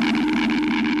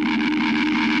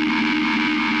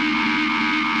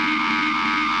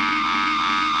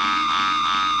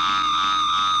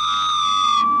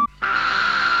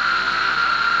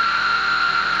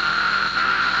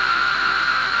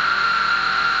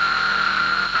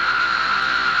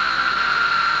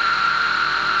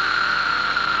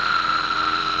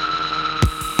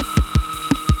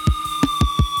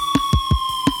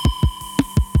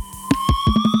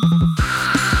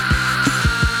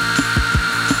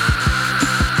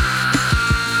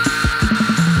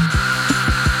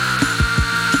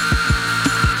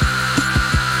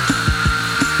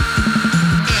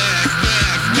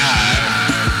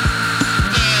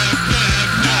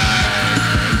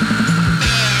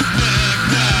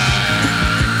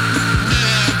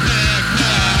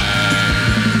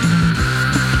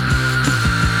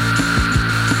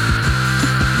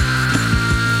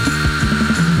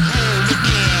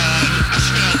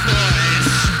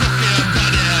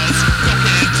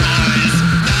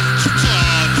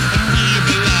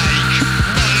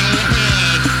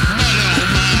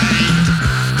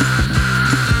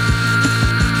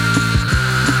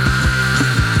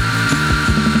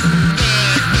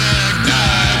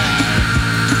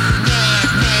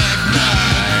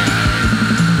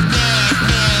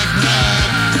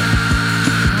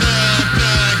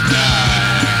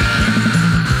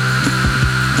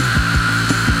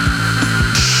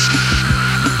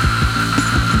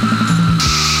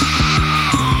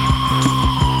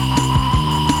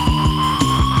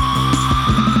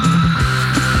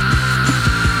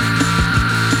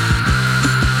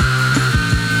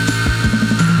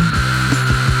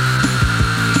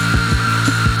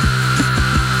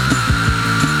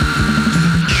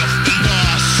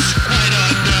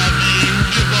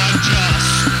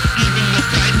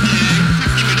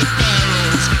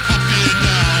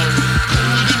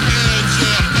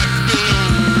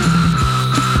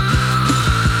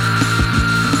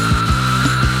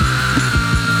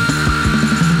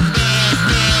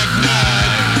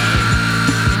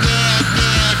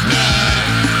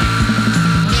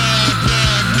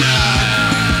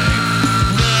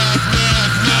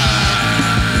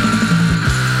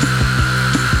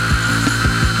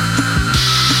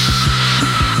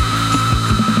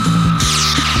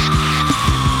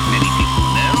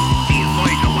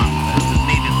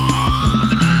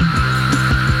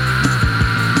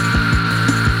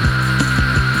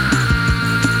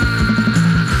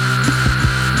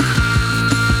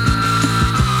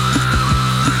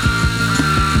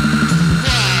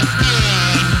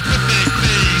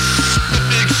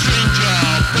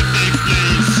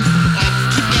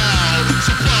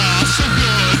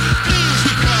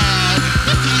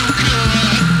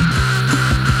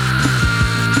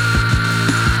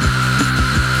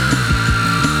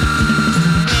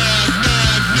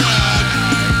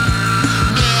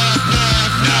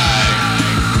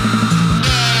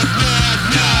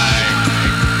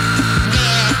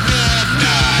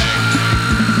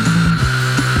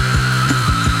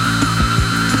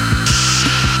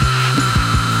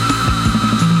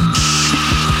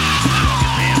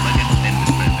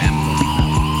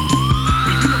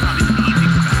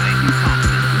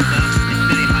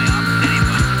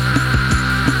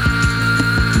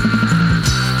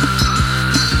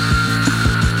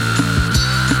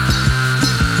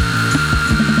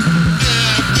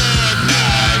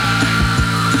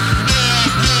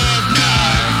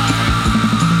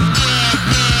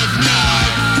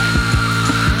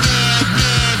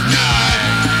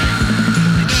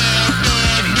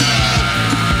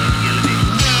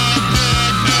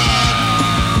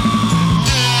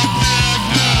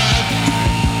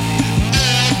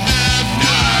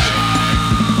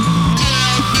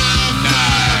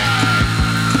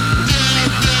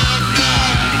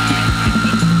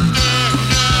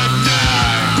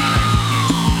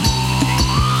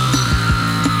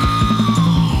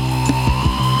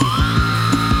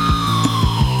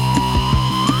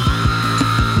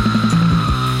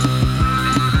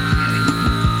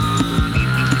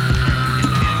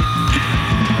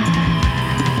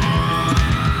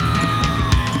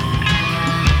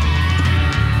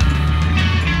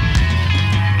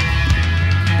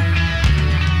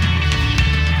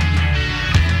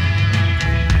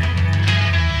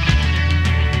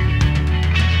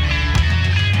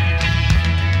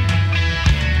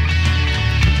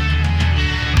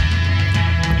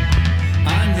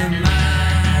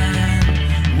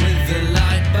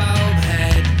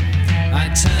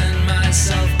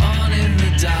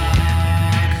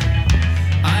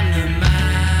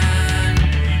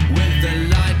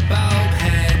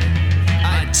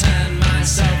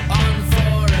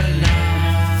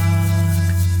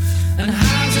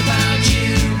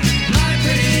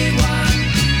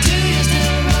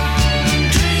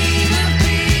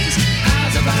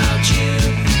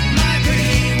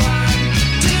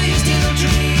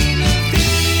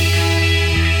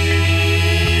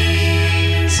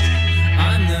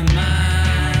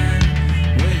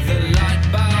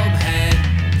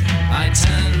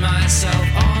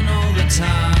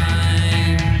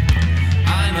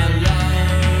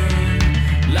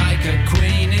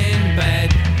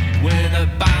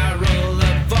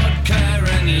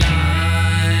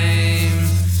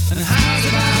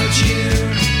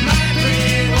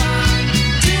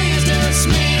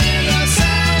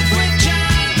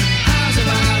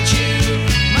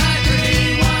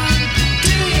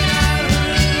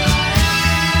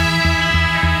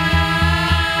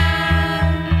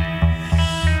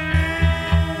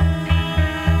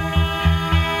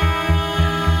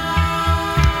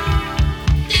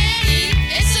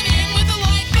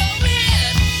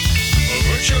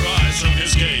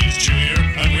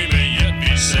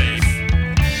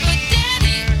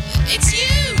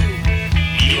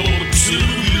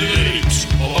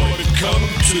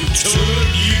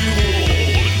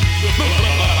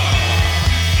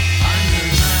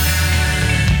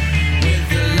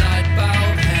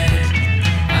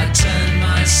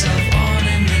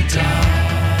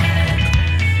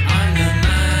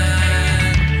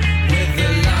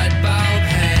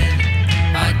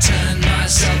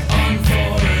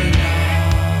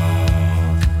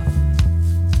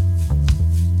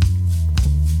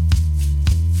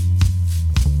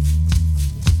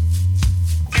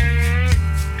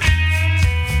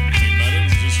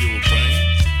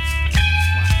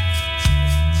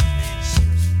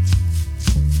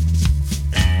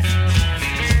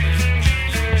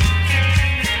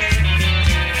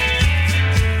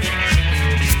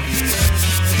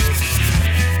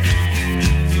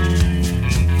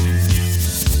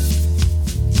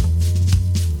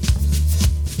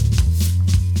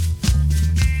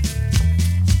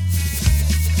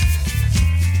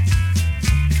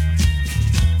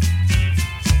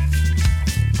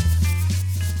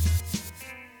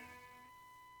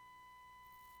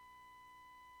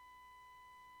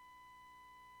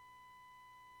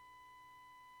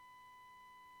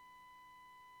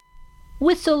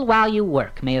 Whistle While You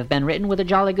Work may have been written with a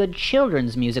jolly good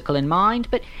children's musical in mind,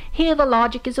 but here the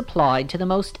logic is applied to the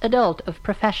most adult of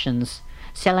professions,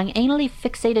 selling anally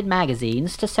fixated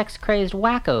magazines to sex-crazed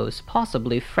wackos,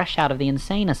 possibly fresh out of the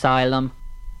insane asylum.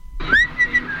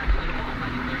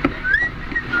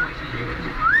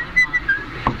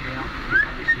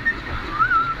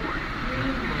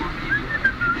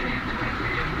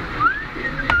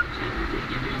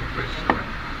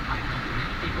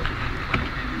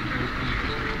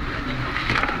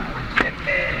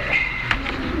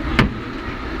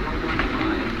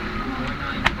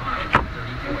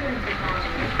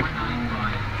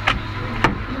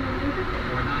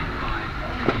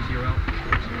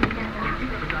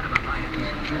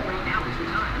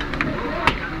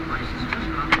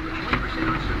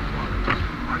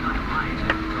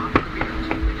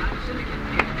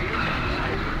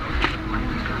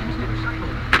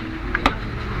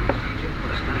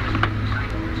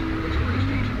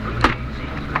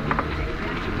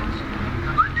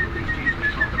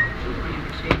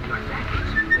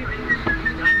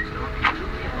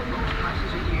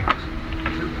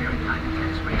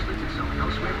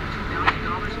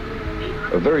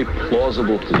 A very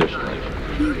plausible position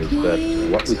is that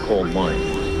what we call mind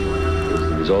is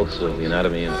the results of the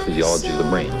anatomy and physiology of the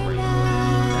brain,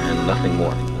 and nothing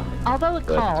more. Although it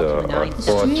That calls our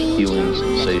thoughts, feelings,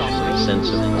 sensations,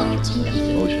 senses,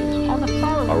 and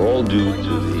emotions are all due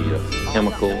to the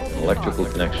chemical and electrical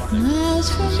connections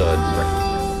inside the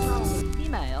brain.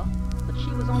 Female, but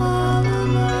she was on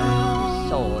the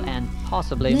soul and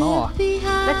possibly more.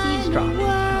 Let's eavesdrop, and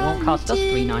it won't cost us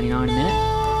 $3.99 a minute.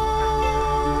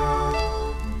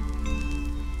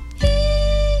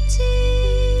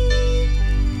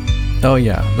 Oh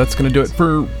yeah, that's going to do it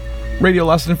for Radio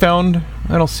Lost and Found,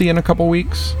 and I'll see you in a couple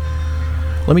weeks.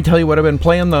 Let me tell you what I've been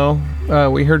playing, though.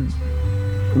 We heard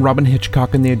Robin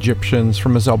Hitchcock and the Egyptians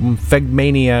from his album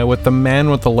Fegmania with the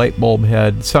Man with the Light Bulb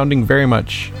Head, sounding very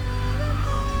much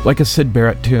like a Syd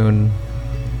Barrett tune.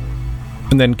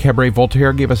 And then Cabaret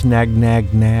Voltaire gave us Nag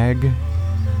Nag Nag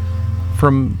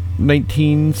from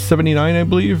 1979, I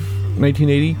believe,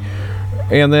 1980.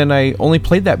 And then I only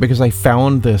played that because I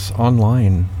found this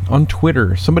online, on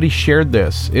Twitter. Somebody shared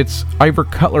this. It's Ivor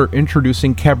Cutler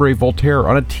introducing Cabaret Voltaire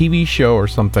on a TV show or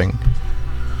something.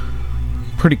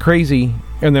 Pretty crazy.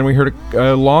 And then we heard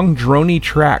a long, droney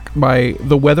track by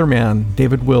the Weatherman,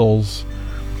 David Wills,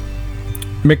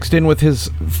 mixed in with his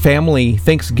family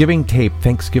Thanksgiving tape,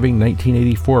 Thanksgiving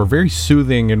 1984. Very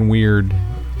soothing and weird.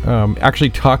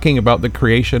 Actually talking about the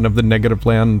creation of the Negative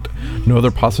Land No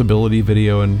Other Possibility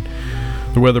video, and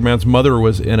the Weatherman's mother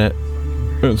was in it.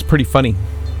 It was pretty funny.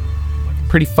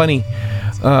 Pretty funny.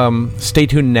 Stay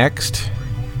tuned next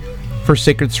for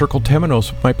Sacred Circle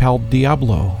Temenos with my pal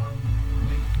Diablo.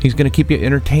 He's going to keep you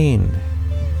entertained.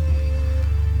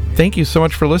 Thank you so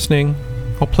much for listening.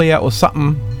 I'll play out with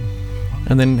something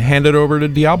and then hand it over to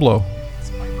Diablo.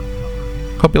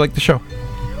 Hope you like the show.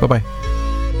 Bye-bye.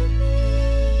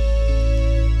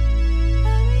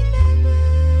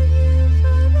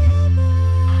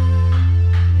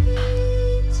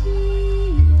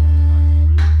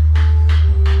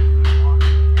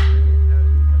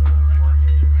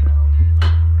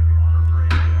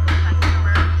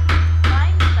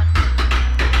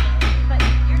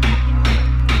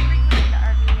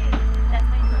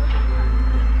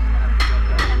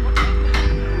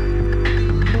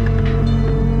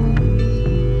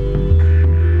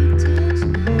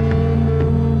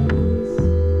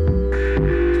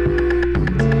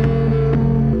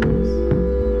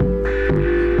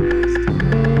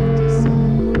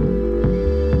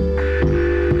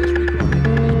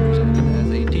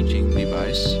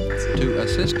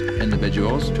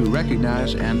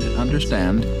 And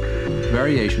understand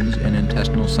variations in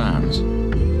intestinal sounds.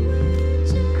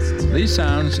 These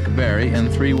sounds vary in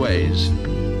three ways: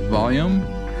 volume,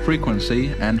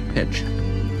 frequency, and pitch.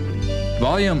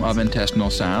 Volume of intestinal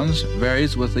sounds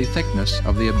varies with the thickness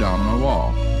of the abdominal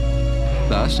wall.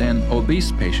 Thus, in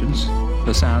obese patients,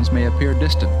 the sounds may appear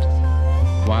distant,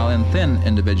 while in thin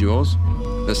individuals,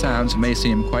 the sounds may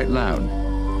seem quite loud.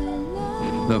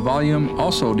 The volume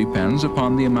also depends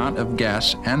upon the amount of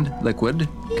gas and liquid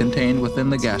contained within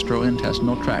the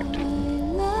gastrointestinal tract.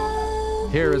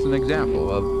 Here is an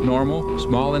example of normal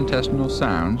small intestinal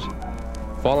sounds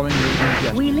following the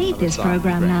ingestion. We leave this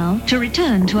program now to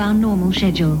return to our normal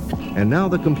schedule. And now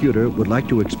the computer would like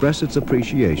to express its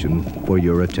appreciation for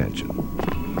your attention.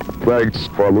 Thanks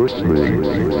for listening.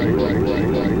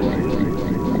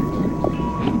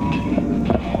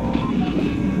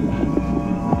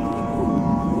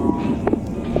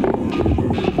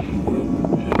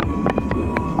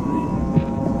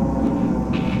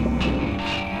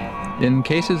 In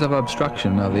cases of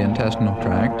obstruction of the intestinal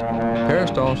tract,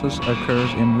 peristalsis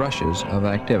occurs in rushes of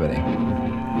activity.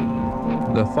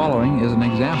 The following is an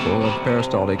example of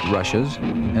peristaltic rushes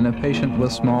in a patient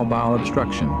with small bowel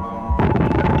obstruction.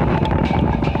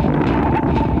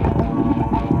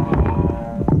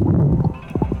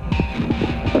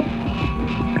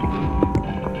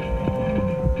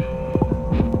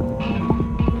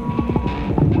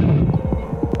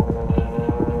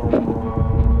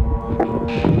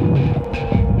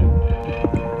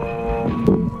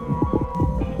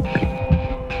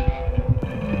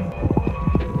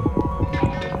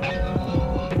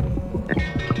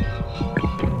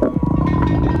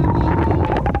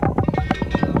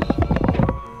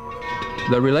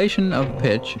 The relation of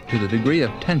pitch to the degree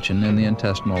of tension in the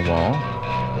intestinal wall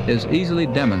is easily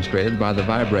demonstrated by the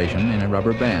vibration in a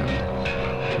rubber band.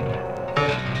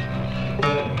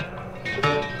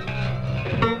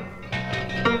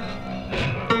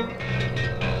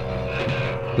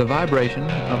 The vibration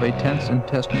of a tense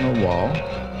intestinal wall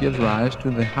gives rise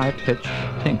to the high-pitched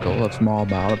tinkle of small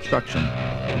bowel obstruction.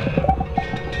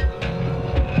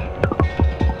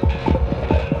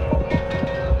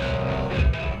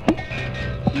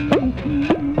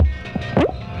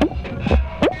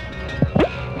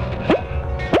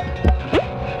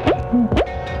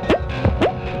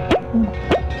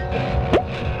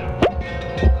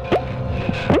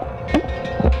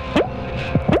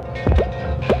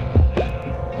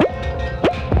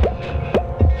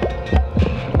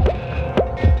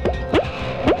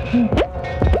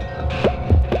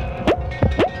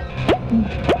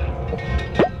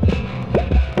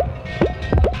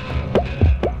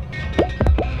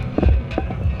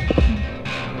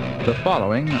 The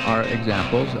following are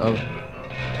examples of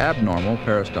abnormal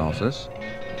peristalsis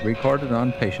recorded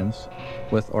on patients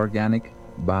with organic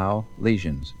bowel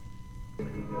lesions.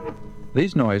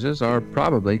 These noises are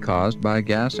probably caused by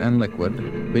gas and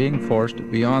liquid being forced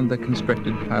beyond the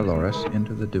constricted pylorus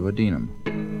into the duodenum.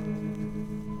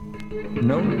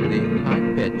 Note the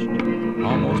high-pitched,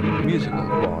 almost musical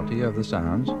quality of the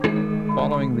sounds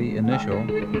following the initial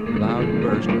loud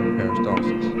burst of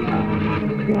peristalsis.